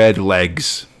tread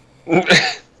legs.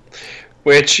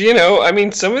 Which, I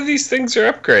mean, some of these things are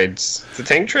upgrades. The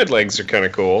tank tread legs are kind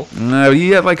of cool. He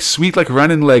had sweet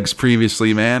running legs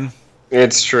previously, man.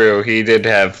 It's true. He did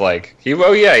have he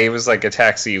was like a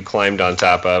taxi you climbed on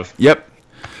top of. Yep.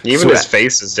 Even his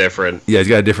face is different. Yeah, he's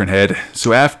got a different head.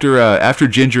 So after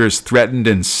Ginger is threatened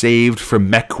and saved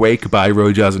from Mechquake by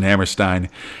Rojaws and Hammerstein,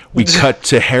 we cut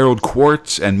to Harold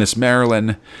Quartz and Miss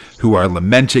Marilyn, who are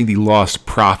lamenting the lost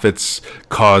profits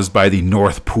caused by the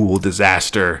North Pool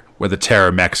disaster, where the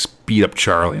Terra Mechs beat up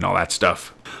Charlie and all that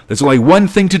stuff. There's only one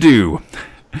thing to do.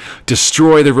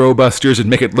 Destroy the Robusters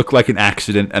and make it look like an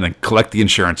accident and then collect the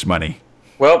insurance money.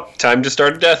 Well, time to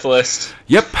start a death list.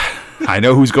 Yep, I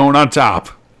know who's going on top.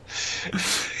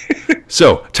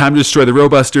 So, time to destroy the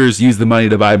Robusters, use the money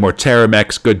to buy more Terra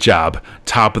Mechs, good job.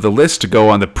 Top of the list to go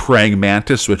on the Praying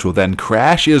Mantis, which will then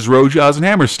crash, is Rojaws and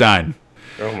Hammerstein.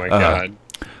 Oh my god.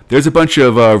 There's a bunch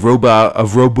of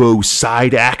robo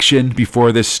side action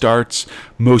before this starts.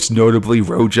 Most notably,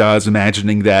 Rojaws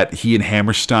imagining that he and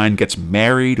Hammerstein gets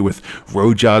married with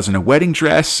Rojaws in a wedding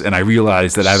dress, and I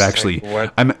realize that I'm actually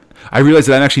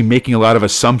making a lot of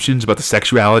assumptions about the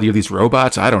sexuality of these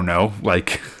robots. I don't know,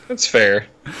 That's fair.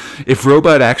 If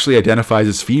Robot actually identifies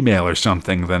as female or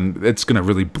something, then it's gonna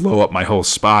really blow up my whole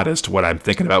spot as to what I'm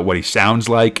thinking about what he sounds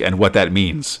like and what that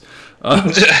means.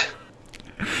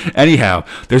 Anyhow,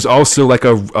 there's also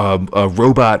a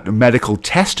robot medical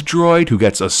test droid who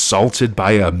gets assaulted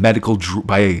by a medical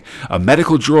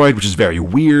droid, which is very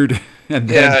weird. And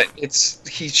then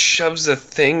he shoves a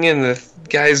thing in the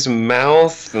guy's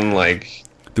mouth and like.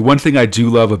 The one thing I do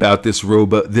love about this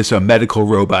robot, this medical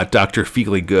robot, Dr.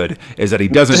 Feelygood, is that he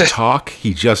doesn't talk.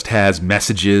 He just has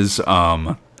messages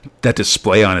that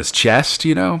display on his chest,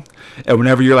 you know? And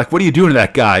whenever you're like, what are you doing to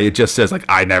that guy? It just says, like,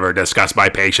 I never discuss my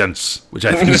patients, which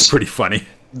I think is pretty funny.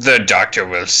 The doctor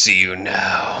will see you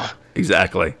now.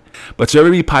 Exactly. But so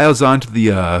everybody piles onto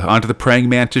the praying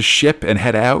mantis ship and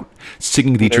head out,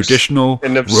 singing the traditional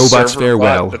robot's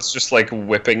farewell. That's just like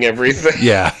whipping everything.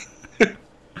 Yeah.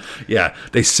 Yeah,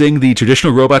 they sing the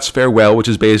traditional robot's farewell, which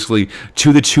is basically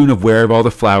to the tune of Where Have All the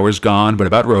Flowers Gone, but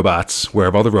about robots. Where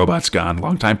have all the robots gone?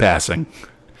 Long time passing.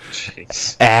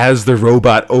 Jeez. As the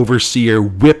robot overseer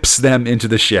whips them into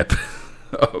the ship.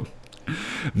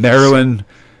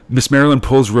 Miss Marilyn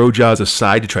pulls Rojaws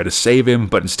aside to try to save him,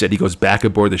 but instead he goes back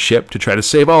aboard the ship to try to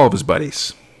save all of his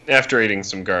buddies. After eating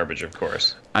some garbage, of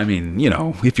course. I mean, you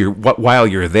know, while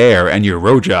you're there and you're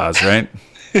Rojaws, right?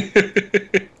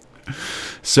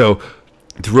 So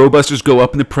the Robusters go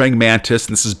up in the praying mantis,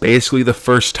 and this is basically the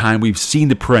first time we've seen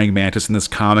the praying mantis in this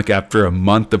comic after a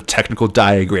month of technical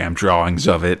diagram drawings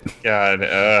of it. God,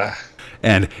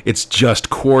 And it's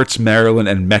just Quartz, Marilyn,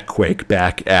 and Mechquake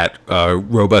back at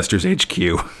Robusters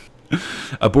HQ.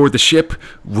 Aboard the ship,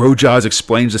 Rojaws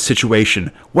explains the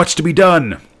situation. What's to be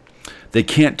done? They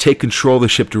can't take control of the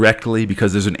ship directly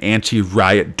because there's an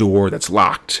anti-riot door that's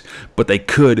locked, but they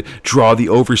could draw the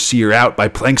Overseer out by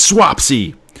playing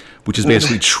Swapsy, which is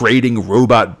basically trading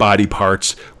robot body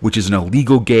parts, which is an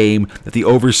illegal game that the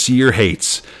Overseer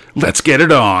hates. Let's get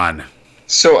it on.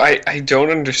 So I don't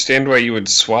understand why you would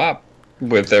swap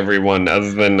with everyone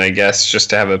other than, I guess, just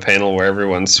to have a panel where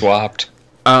everyone's swapped.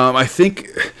 I think,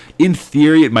 in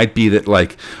theory, it might be that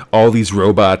like all these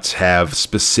robots have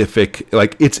specific,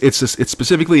 like it's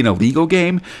specifically an illegal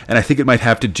game, and I think it might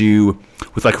have to do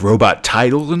with like robot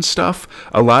titles and stuff.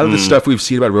 A lot of the stuff we've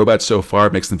seen about robots so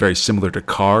far makes them very similar to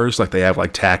cars, like they have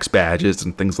like tax badges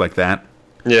and things like that.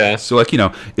 Yeah. So like, you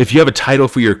know, if you have a title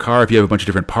for your car, if you have a bunch of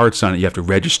different parts on it, you have to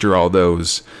register all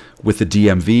those with the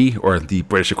DMV, or the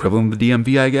British equivalent of the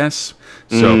DMV, I guess.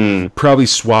 So probably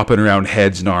swapping around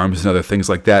heads and arms and other things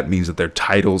like that means that their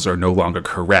titles are no longer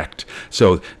correct.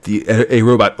 So a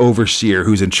robot overseer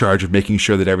who's in charge of making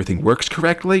sure that everything works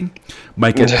correctly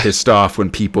might get pissed off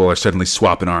when people are suddenly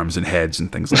swapping arms and heads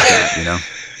and things like that, you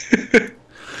know?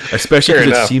 Especially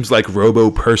because it seems like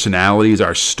robo personalities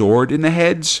are stored in the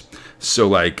heads. So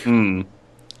like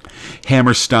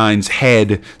Hammerstein's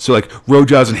head, so like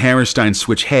Rojaws and Hammerstein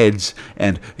switch heads,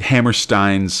 and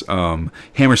Hammerstein's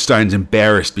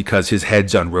embarrassed because his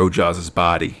head's on Rojaws'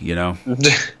 body, you know?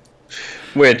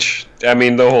 Which, I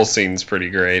mean, the whole scene's pretty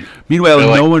great. Meanwhile,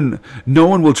 no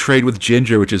one will trade with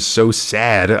Ginger, which is so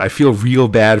sad. I feel real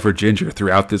bad for Ginger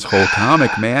throughout this whole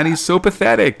comic, man. He's so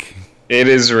pathetic. It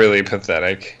is really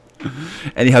pathetic.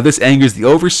 Anyhow, this angers the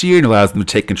Overseer and allows them to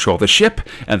take control of the ship,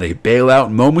 and they bail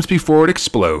out moments before it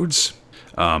explodes.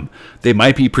 They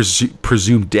might be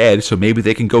presumed dead, so maybe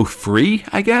they can go free,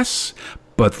 I guess?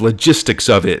 But the logistics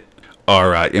of it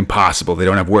are impossible. They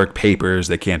don't have work papers.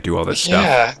 They can't do all this stuff.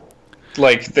 Yeah.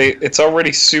 Like, it's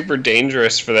already super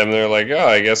dangerous for them. They're like, oh,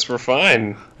 I guess we're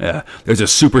fine. Yeah. There's a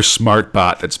super smart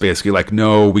bot that's basically like,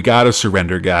 no, we gotta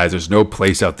surrender, guys. There's no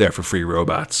place out there for free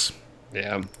robots.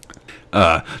 Yeah.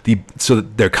 So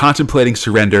they're contemplating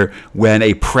surrender when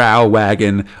a prowl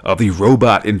wagon of the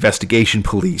Robot Investigation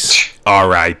Police,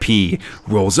 RIP,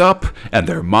 rolls up, and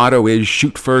their motto is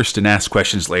shoot first and ask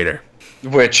questions later.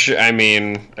 Which, I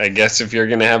mean, I guess if you're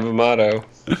going to have a motto.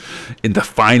 In the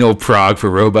final prog for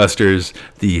Robusters,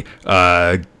 the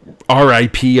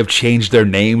RIP have changed their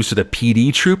names to the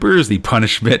PD Troopers, the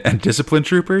Punishment and Discipline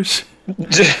Troopers.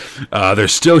 They're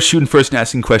still shooting first and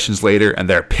asking questions later, and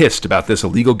they're pissed about this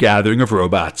illegal gathering of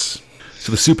robots.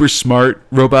 So the super smart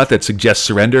robot that suggests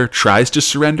surrender tries to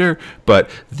surrender, but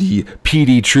the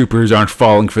PD troopers aren't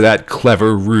falling for that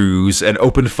clever ruse and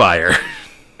open fire.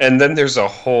 And then there's a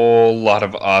whole lot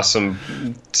of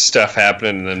awesome stuff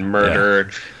happening, and then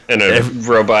murder, and a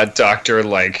robot doctor,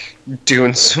 like,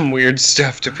 doing some weird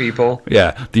stuff to people.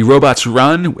 Yeah, the robots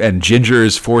run, and Ginger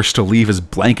is forced to leave his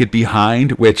blanket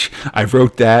behind, which I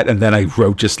wrote that, and then I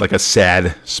wrote just like a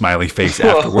sad smiley face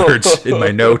afterwards in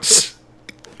my notes.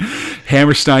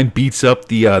 Hammerstein beats up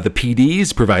the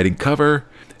PDs, providing cover.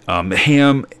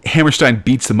 Hammerstein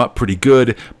beats them up pretty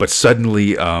good, but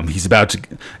suddenly he's about to...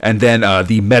 And then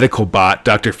the medical bot,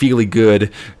 Dr.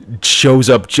 Feelygood, shows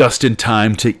up just in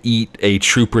time to eat a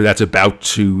trooper that's about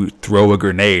to throw a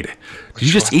grenade. Did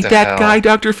you just eat that guy,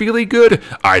 Dr. Feelygood?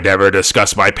 I never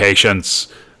discuss my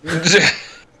patients.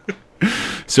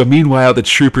 So meanwhile, the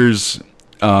troopers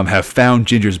have found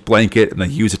Ginger's blanket, and they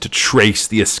use it to trace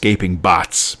the escaping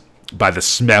bots by the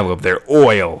smell of their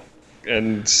oil.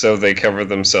 And so they cover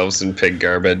themselves in pig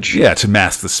garbage. Yeah, to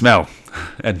mask the smell.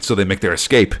 And so they make their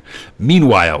escape.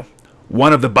 Meanwhile,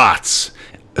 one of the bots,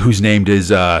 whose name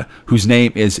is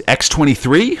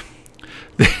X-23,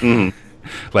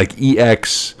 like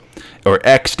EX or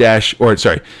X dash, or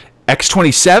sorry,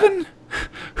 X-27,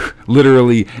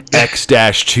 literally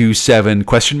X-27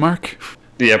 question mark.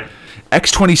 Yep.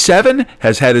 X-27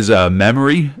 has had his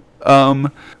memory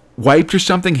wiped or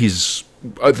something.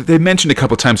 They mentioned a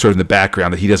couple times sort of in the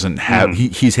background that he doesn't have,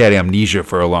 he's had amnesia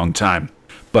for a long time.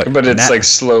 But it's like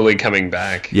slowly coming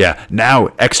back. Yeah, now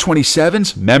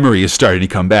X-27's memory is starting to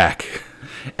come back.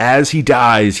 As he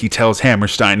dies, he tells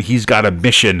Hammerstein he's got a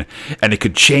mission, and it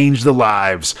could change the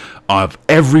lives of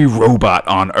every robot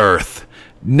on Earth.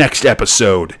 Next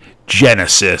episode,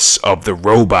 Genesis of the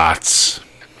Robots.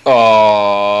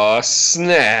 Aw,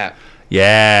 snap.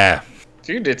 Yeah.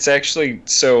 Dude, it's actually...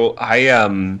 So, I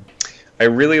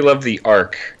really love the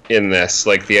arc in this.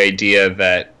 Like, the idea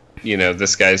that,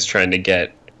 this guy's trying to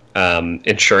get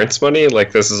insurance money.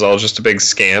 Like, this is all just a big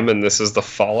scam, and this is the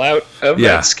fallout of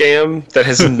that scam that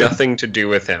has nothing to do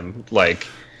with him. Like,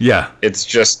 it's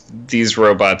just these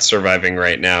robots surviving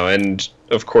right now, and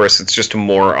of course it's just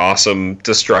more awesome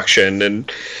destruction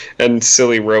and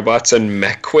silly robots, and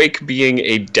MechQuake being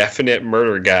a definite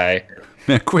murder guy.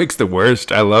 MechQuake's the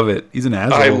worst. I love it. He's an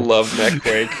asshole. I love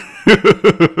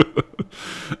MechQuake.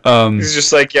 He's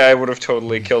just like, I would have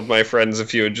totally killed my friends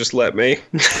if you had just let me.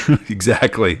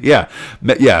 Exactly. Yeah.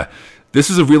 This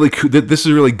is a really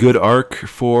good arc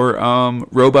for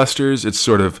Robusters. It's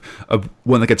sort of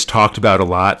one that gets talked about a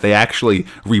lot. They actually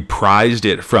reprised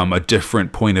it from a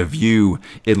different point of view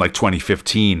in like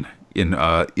 2015 in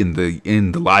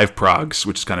the live progs,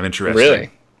 which is kind of interesting.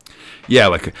 Really? Yeah,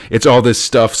 like it's all this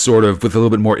stuff sort of with a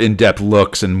little bit more in-depth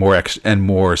looks and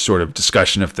more sort of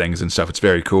discussion of things and stuff. It's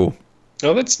very cool.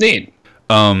 Oh, that's neat.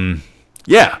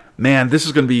 Yeah, man, this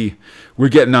is going to be... We're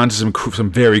getting on to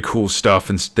some very cool stuff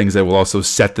and things that will also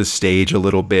set the stage a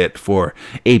little bit for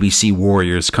ABC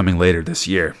Warriors coming later this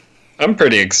year. I'm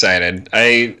pretty excited.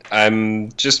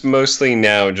 I'm just mostly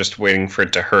now just waiting for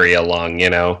it to hurry along,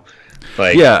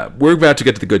 Like, yeah, we're about to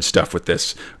get to the good stuff with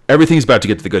this. Everything's about to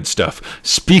get to the good stuff.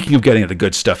 Speaking of getting to the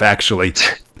good stuff, actually,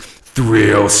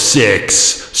 306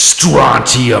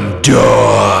 Strontium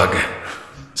Dog.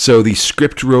 So the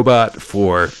script robot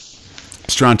for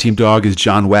Strontium Dog is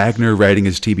John Wagner, writing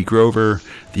is T.B. Grover.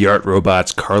 The art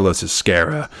robot's Carlos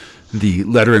Escara. The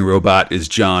lettering robot is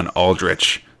John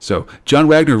Aldrich. So John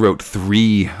Wagner wrote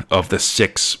 3 of the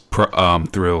 6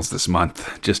 thrills this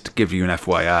month, just to give you an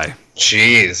FYI.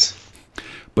 Jeez.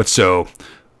 But so,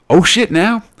 oh shit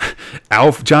now,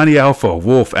 Johnny Alpha,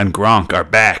 Wolf, and Gronk are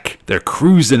back. They're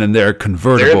cruising in their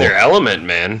convertible. They're in their element,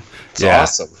 man. It's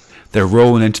awesome. They're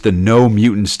rolling into the No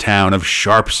Mutants town of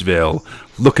Sharpsville,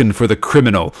 looking for the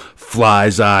criminal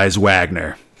Fly's Eyes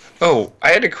Wagner. Oh,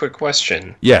 I had a quick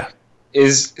question. Yeah.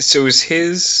 Is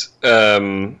his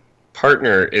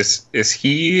partner, is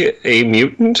he a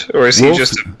mutant, or is Wolf, he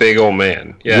just a big old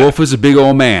man? Yeah. Wolf is a big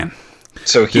old man.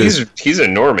 So he's a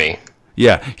normie.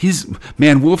 Yeah,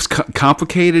 Wolf's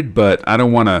complicated, but I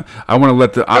don't want to. I want to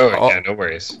let the. No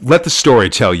worries. Let the story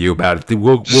tell you about it.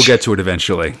 We'll get to it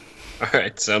eventually. All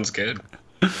right, sounds good.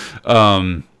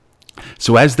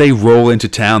 So as they roll into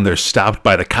town, they're stopped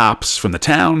by the cops from the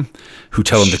town, who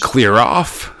tell them to clear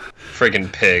off.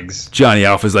 Friggin' pigs. Johnny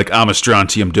Alpha's like, I'm a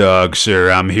Strontium Dog,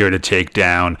 sir. I'm here to take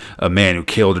down a man who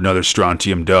killed another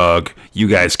Strontium Dog. You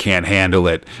guys can't handle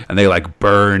it. And they like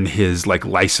burn his like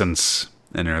license.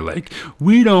 And they're like,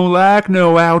 we don't like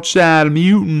no outside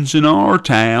mutants in our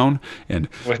town. And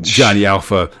Johnny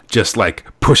Alpha just like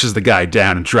pushes the guy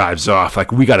down and drives off.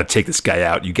 Like, we got to take this guy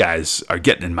out. You guys are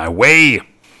getting in my way.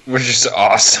 Which is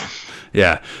awesome.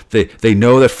 Yeah. They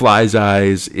know that Fly's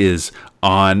Eyes is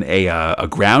on a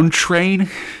ground train.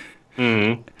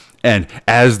 Mm-hmm. And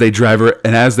as they drive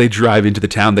into the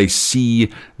town, they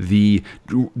see the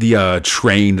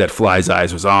train that Fly's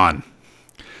Eyes was on.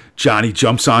 Johnny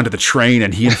jumps onto the train,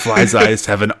 and he and Fly's Eyes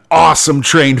have an awesome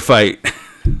train fight.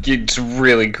 It's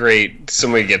really great.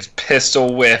 Somebody gets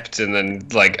pistol whipped, and then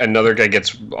like another guy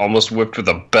gets almost whipped with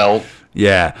a belt.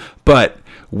 Yeah, but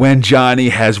when Johnny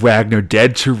has Wagner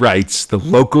dead to rights, the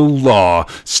local law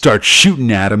starts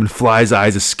shooting at him, and Fly's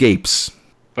Eyes escapes.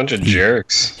 Bunch of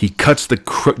jerks. He cuts the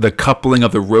coupling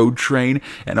of the road train,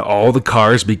 and all the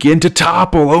cars begin to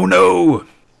topple. Oh no!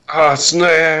 Oh,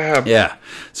 snap! Yeah,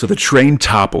 so the train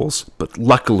topples, but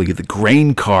luckily the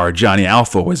grain car Johnny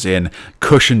Alpha was in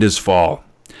cushioned his fall.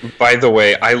 By the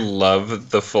way, I love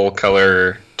the full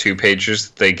color 2-pagers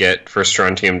that they get for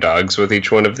Strontium Dogs with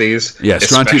each one of these. Yeah,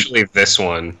 especially this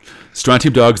one.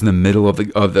 Strontium Dogs in the middle of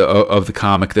the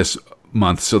comic this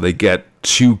month, so they get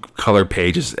 2 color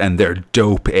pages, and they're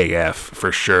dope AF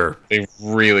for sure. They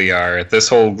really are. This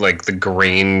whole like the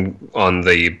green on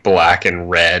the black and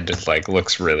red like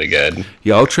looks really good.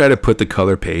 Yeah, I'll try to put the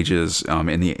color pages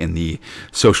in the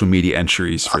social media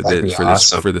entries for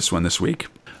this one this week.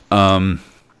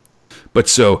 But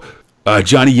so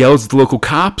Johnny yells at the local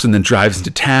cops and then drives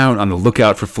into town on the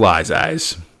lookout for Fly's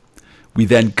Eyes. We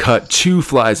then cut to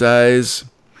Fly's Eyes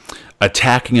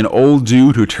attacking an old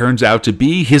dude who turns out to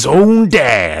be his own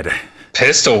dad.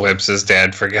 Pistol whips his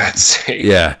dad, for God's sake.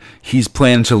 Yeah, he's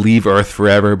planning to leave Earth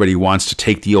forever, but he wants to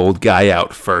take the old guy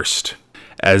out first.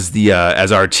 As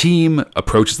our team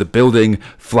approaches the building,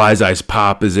 Fly's Eyes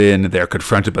Pop is in. They're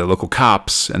confronted by the local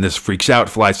cops, and this freaks out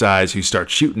Fly's Eyes, who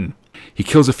starts shooting. He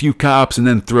kills a few cops and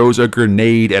then throws a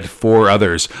grenade at 4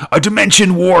 others. A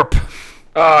dimension warp!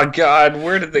 Oh, God,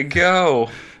 where did they go?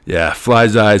 Yeah,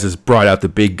 Fly's Eyes has brought out the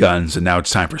big guns, and now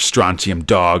it's time for Strontium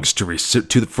Dogs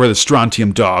for the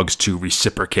Strontium Dogs to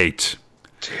reciprocate.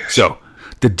 Dude. So,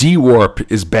 the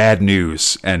D-Warp is bad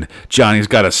news, and Johnny's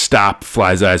got to stop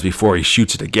Fly's Eyes before he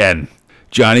shoots it again.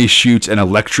 Johnny shoots an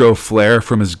electro flare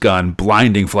from his gun,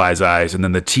 blinding Fly's Eyes, and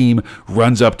then the team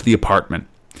runs up to the apartment.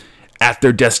 At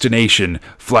their destination,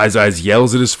 Fly's Eyes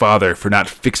yells at his father for not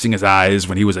fixing his eyes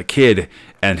when he was a kid,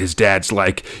 and his dad's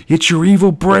like, "It's your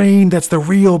evil brain that's the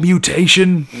real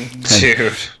mutation."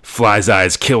 Dude. Fly's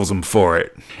Eyes kills him for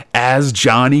it. As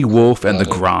Johnny, Wolf, and the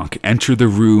Gronk enter the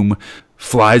room,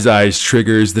 Fly's Eyes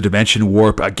triggers the dimension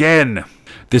warp again,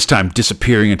 this time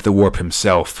disappearing into the warp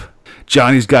himself.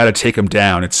 Johnny's got to take him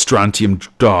down. It's Strontium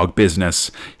Dog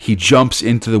business. He jumps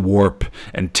into the warp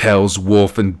and tells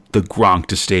Wolf and the Gronk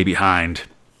to stay behind.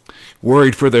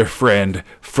 Worried for their friend,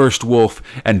 first Wolf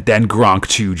and then Gronk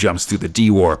too jumps through the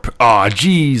D-Warp. Aw,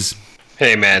 jeez.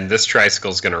 Hey man, this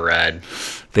tricycle's gonna ride.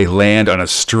 They land on a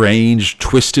strange,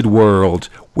 twisted world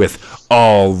with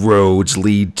 "all roads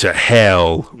lead to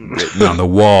hell" written on the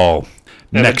wall.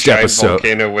 And Next a giant episode.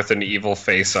 volcano with an evil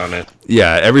face on it.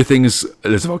 Yeah, there's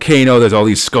a volcano, there's all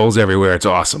these skulls everywhere, it's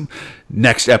awesome.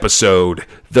 Next episode,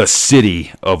 The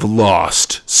City of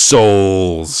Lost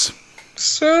Souls.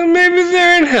 So maybe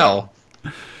they're in hell.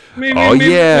 Maybe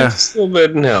yeah. It's a little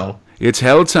bit in hell. It's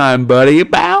hell time, buddy.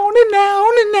 Bound and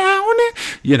down and down and...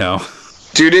 You know.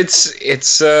 Dude, it's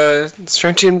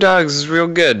Strontium Dogs is real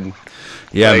good.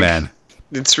 Yeah, man.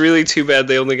 It's really too bad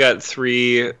they only got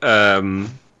 3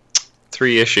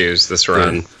 issues this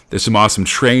run. There's some awesome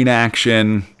train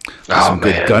action. There's some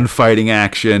good gunfighting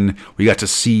action. We got to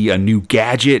see a new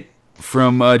gadget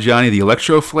from Johnny, the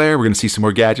Electro Flare. We're going to see some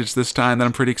more gadgets this time that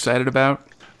I'm pretty excited about.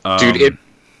 Dude,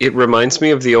 it reminds me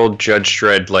of the old Judge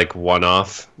Dredd like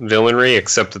one-off villainry,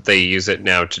 except that they use it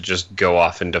now to just go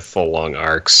off into full long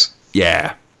arcs.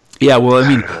 Yeah. Yeah, well, I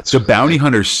mean, the bounty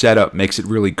hunter setup makes it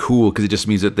really cool because it just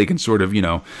means that they can sort of,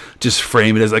 just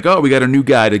frame it as like, oh, we got a new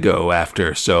guy to go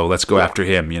after, so let's go after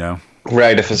him,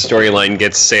 Right, if a storyline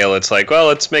gets stale, it's like, well,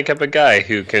 let's make up a guy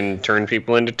who can turn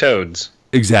people into toads.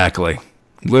 Exactly.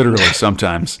 Literally,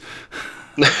 sometimes.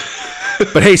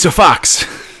 But hey, so Fox.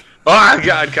 Oh,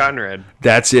 God, Conrad.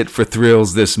 That's it for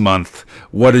thrills this month.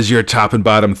 What is your top and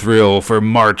bottom thrill for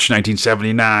March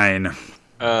 1979?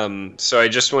 So I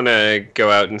just want to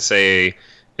go out and say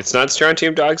it's not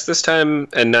Strontium Dogs this time,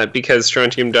 and not because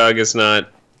Strontium Dog is not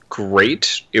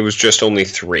great. It was just only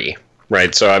 3,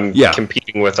 right? So I'm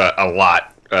competing with a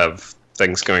lot of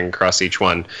things going across each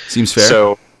one. Seems fair.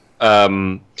 So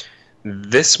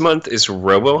this month is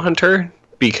Robo Hunter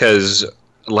because,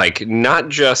 like, not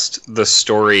just the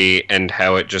story and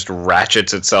how it just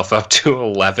ratchets itself up to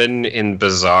 11 in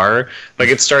Bizarre. Like,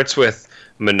 it starts with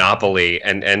Monopoly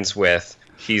and ends with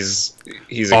he's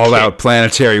a all-out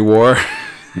planetary war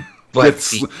with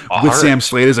Sam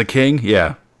Slade as a king.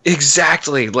 Yeah,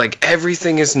 exactly. Like,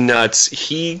 everything is nuts.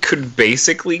 He could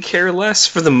basically care less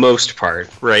for the most part,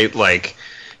 right? Like,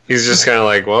 he's just kind of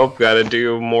like, well, gotta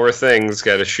do more things,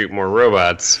 gotta shoot more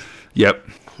robots. Yep.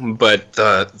 But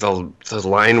the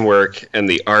line work and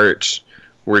the art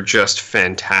were just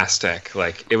fantastic.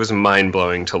 Like, it was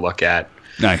mind-blowing to look at.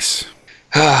 Nice.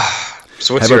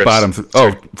 So what's your bottom?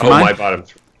 my bottom.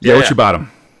 Yeah, what's your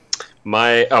bottom?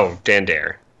 Dan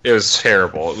Dare. It was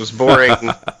terrible. It was boring.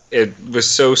 It was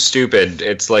so stupid.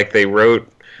 It's like they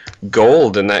wrote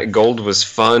Gold, and that Gold was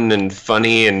fun and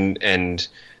funny, and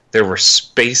there were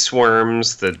space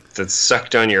worms that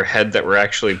sucked on your head that were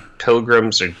actually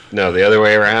pilgrims, or no, the other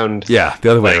way around. Yeah,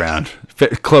 the other way around.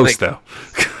 Close though.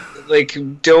 Like,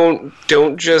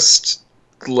 don't just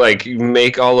like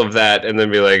make all of that and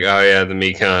then be like, oh yeah, the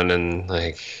Mekon, and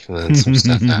like then some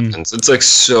stuff happens. It's like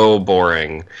so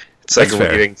boring. It's like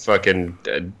reading fucking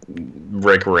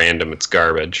Rick Random. It's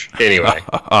garbage. Anyway,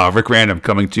 Rick Random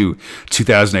coming to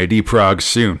 2000 AD Prague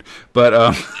soon.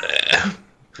 But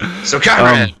so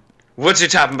Conrad, what's your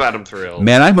top and bottom thrill?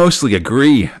 Man, I mostly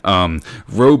agree.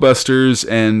 Robusters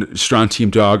and Strontium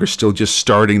Dog are still just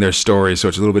starting their story, so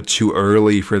it's a little bit too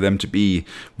early for them to be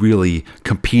really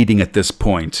competing at this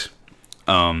point.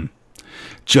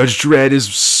 Judge Dredd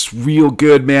is real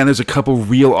good, man. There's a couple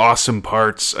real awesome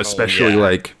parts, especially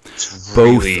like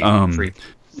both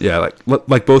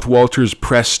like both Walter's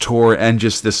press tour and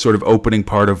just this sort of opening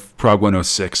part of Prague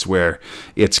 106 where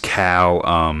it's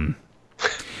Cal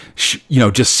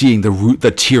just seeing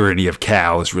the tyranny of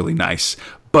Cal is really nice.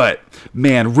 But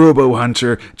man, Robo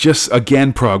Hunter, just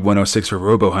again Prague 106 for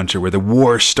Robo Hunter, where the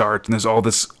war starts and there's all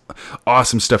this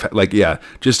awesome stuff. Like, yeah,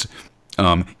 just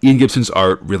Ian Gibson's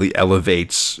art really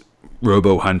elevates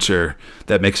Robo Hunter.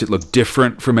 That makes it look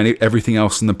different from everything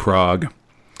else in the Prague.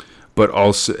 But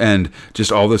also, and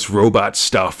just all this robot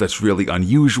stuff that's really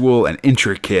unusual and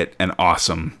intricate and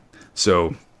awesome.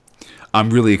 So I'm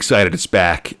really excited it's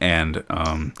back, and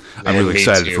I'm really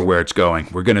excited for where it's going.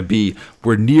 We're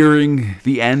nearing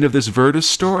the end of this Virtus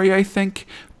story, I think,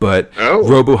 but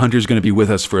Robo Hunter's going to be with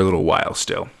us for a little while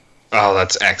still. Oh,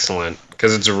 that's excellent,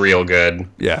 because it's real good.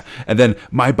 Yeah, and then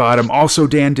my bottom, also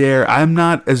Dan Dare. I'm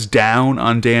not as down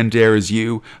on Dan Dare as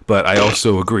you, but I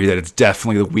also agree that it's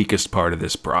definitely the weakest part of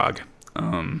this Prague.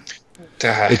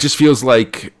 It just feels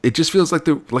like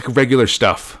like regular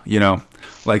stuff, you know?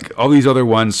 Like, all these other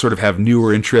ones sort of have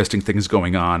newer, interesting things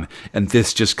going on, and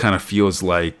this just kind of feels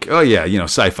like, oh yeah,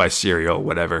 sci-fi serial,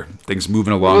 whatever. Things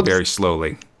moving along very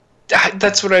slowly.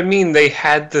 That's what I mean. They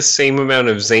had the same amount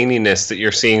of zaniness that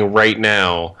you're seeing right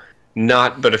now,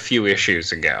 not but a few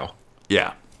issues ago.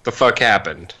 Yeah. The fuck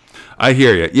happened? I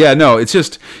hear you. Yeah, no, it's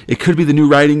just, it could be the new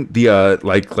writing, the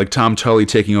like Tom Tully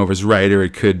taking over as writer.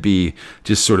 It could be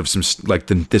just sort of some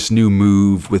this new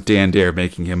move with Dan Dare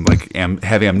making him like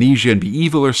have amnesia and be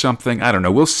evil or something. I don't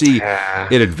know. We'll see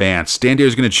in advance. Dan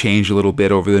Dare's going to change a little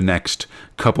bit over the next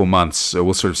couple months, so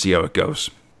we'll sort of see how it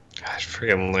goes. Gosh,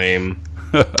 freaking lame.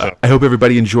 I hope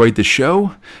everybody enjoyed the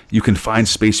show. You can find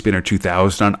Space Spinner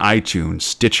 2000 on iTunes,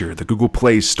 Stitcher, the Google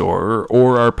Play Store,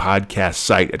 or our podcast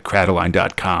site at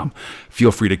Crataline.com.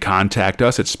 Feel free to contact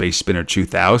us at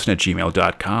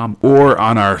spacespinner2000@gmail.com or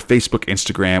on our Facebook,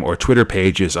 Instagram, or Twitter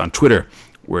pages. On Twitter,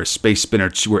 we're at Space Spinner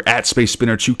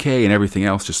 2K, and everything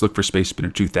else, just look for Space Spinner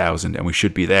 2000 and we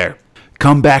should be there.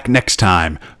 Come back next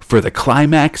time for the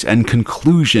climax and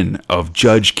conclusion of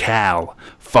Judge Cal,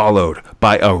 followed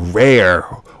by a rare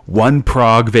one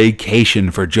Prague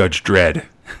vacation for Judge Dredd.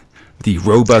 The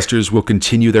Robusters will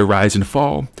continue their rise and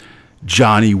fall.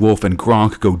 Johnny, Wolf, and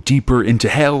Gronk go deeper into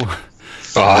hell.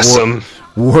 Awesome.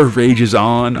 War rages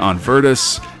on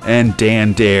Virtus, and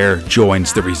Dan Dare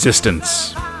joins the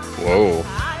Resistance. Whoa.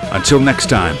 Until next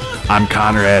time, I'm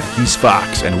Conrad, he's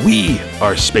Fox, and we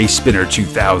are Space Spinner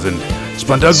 2000.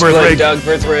 Splendug Berthrig! Splendug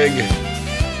Berthrig!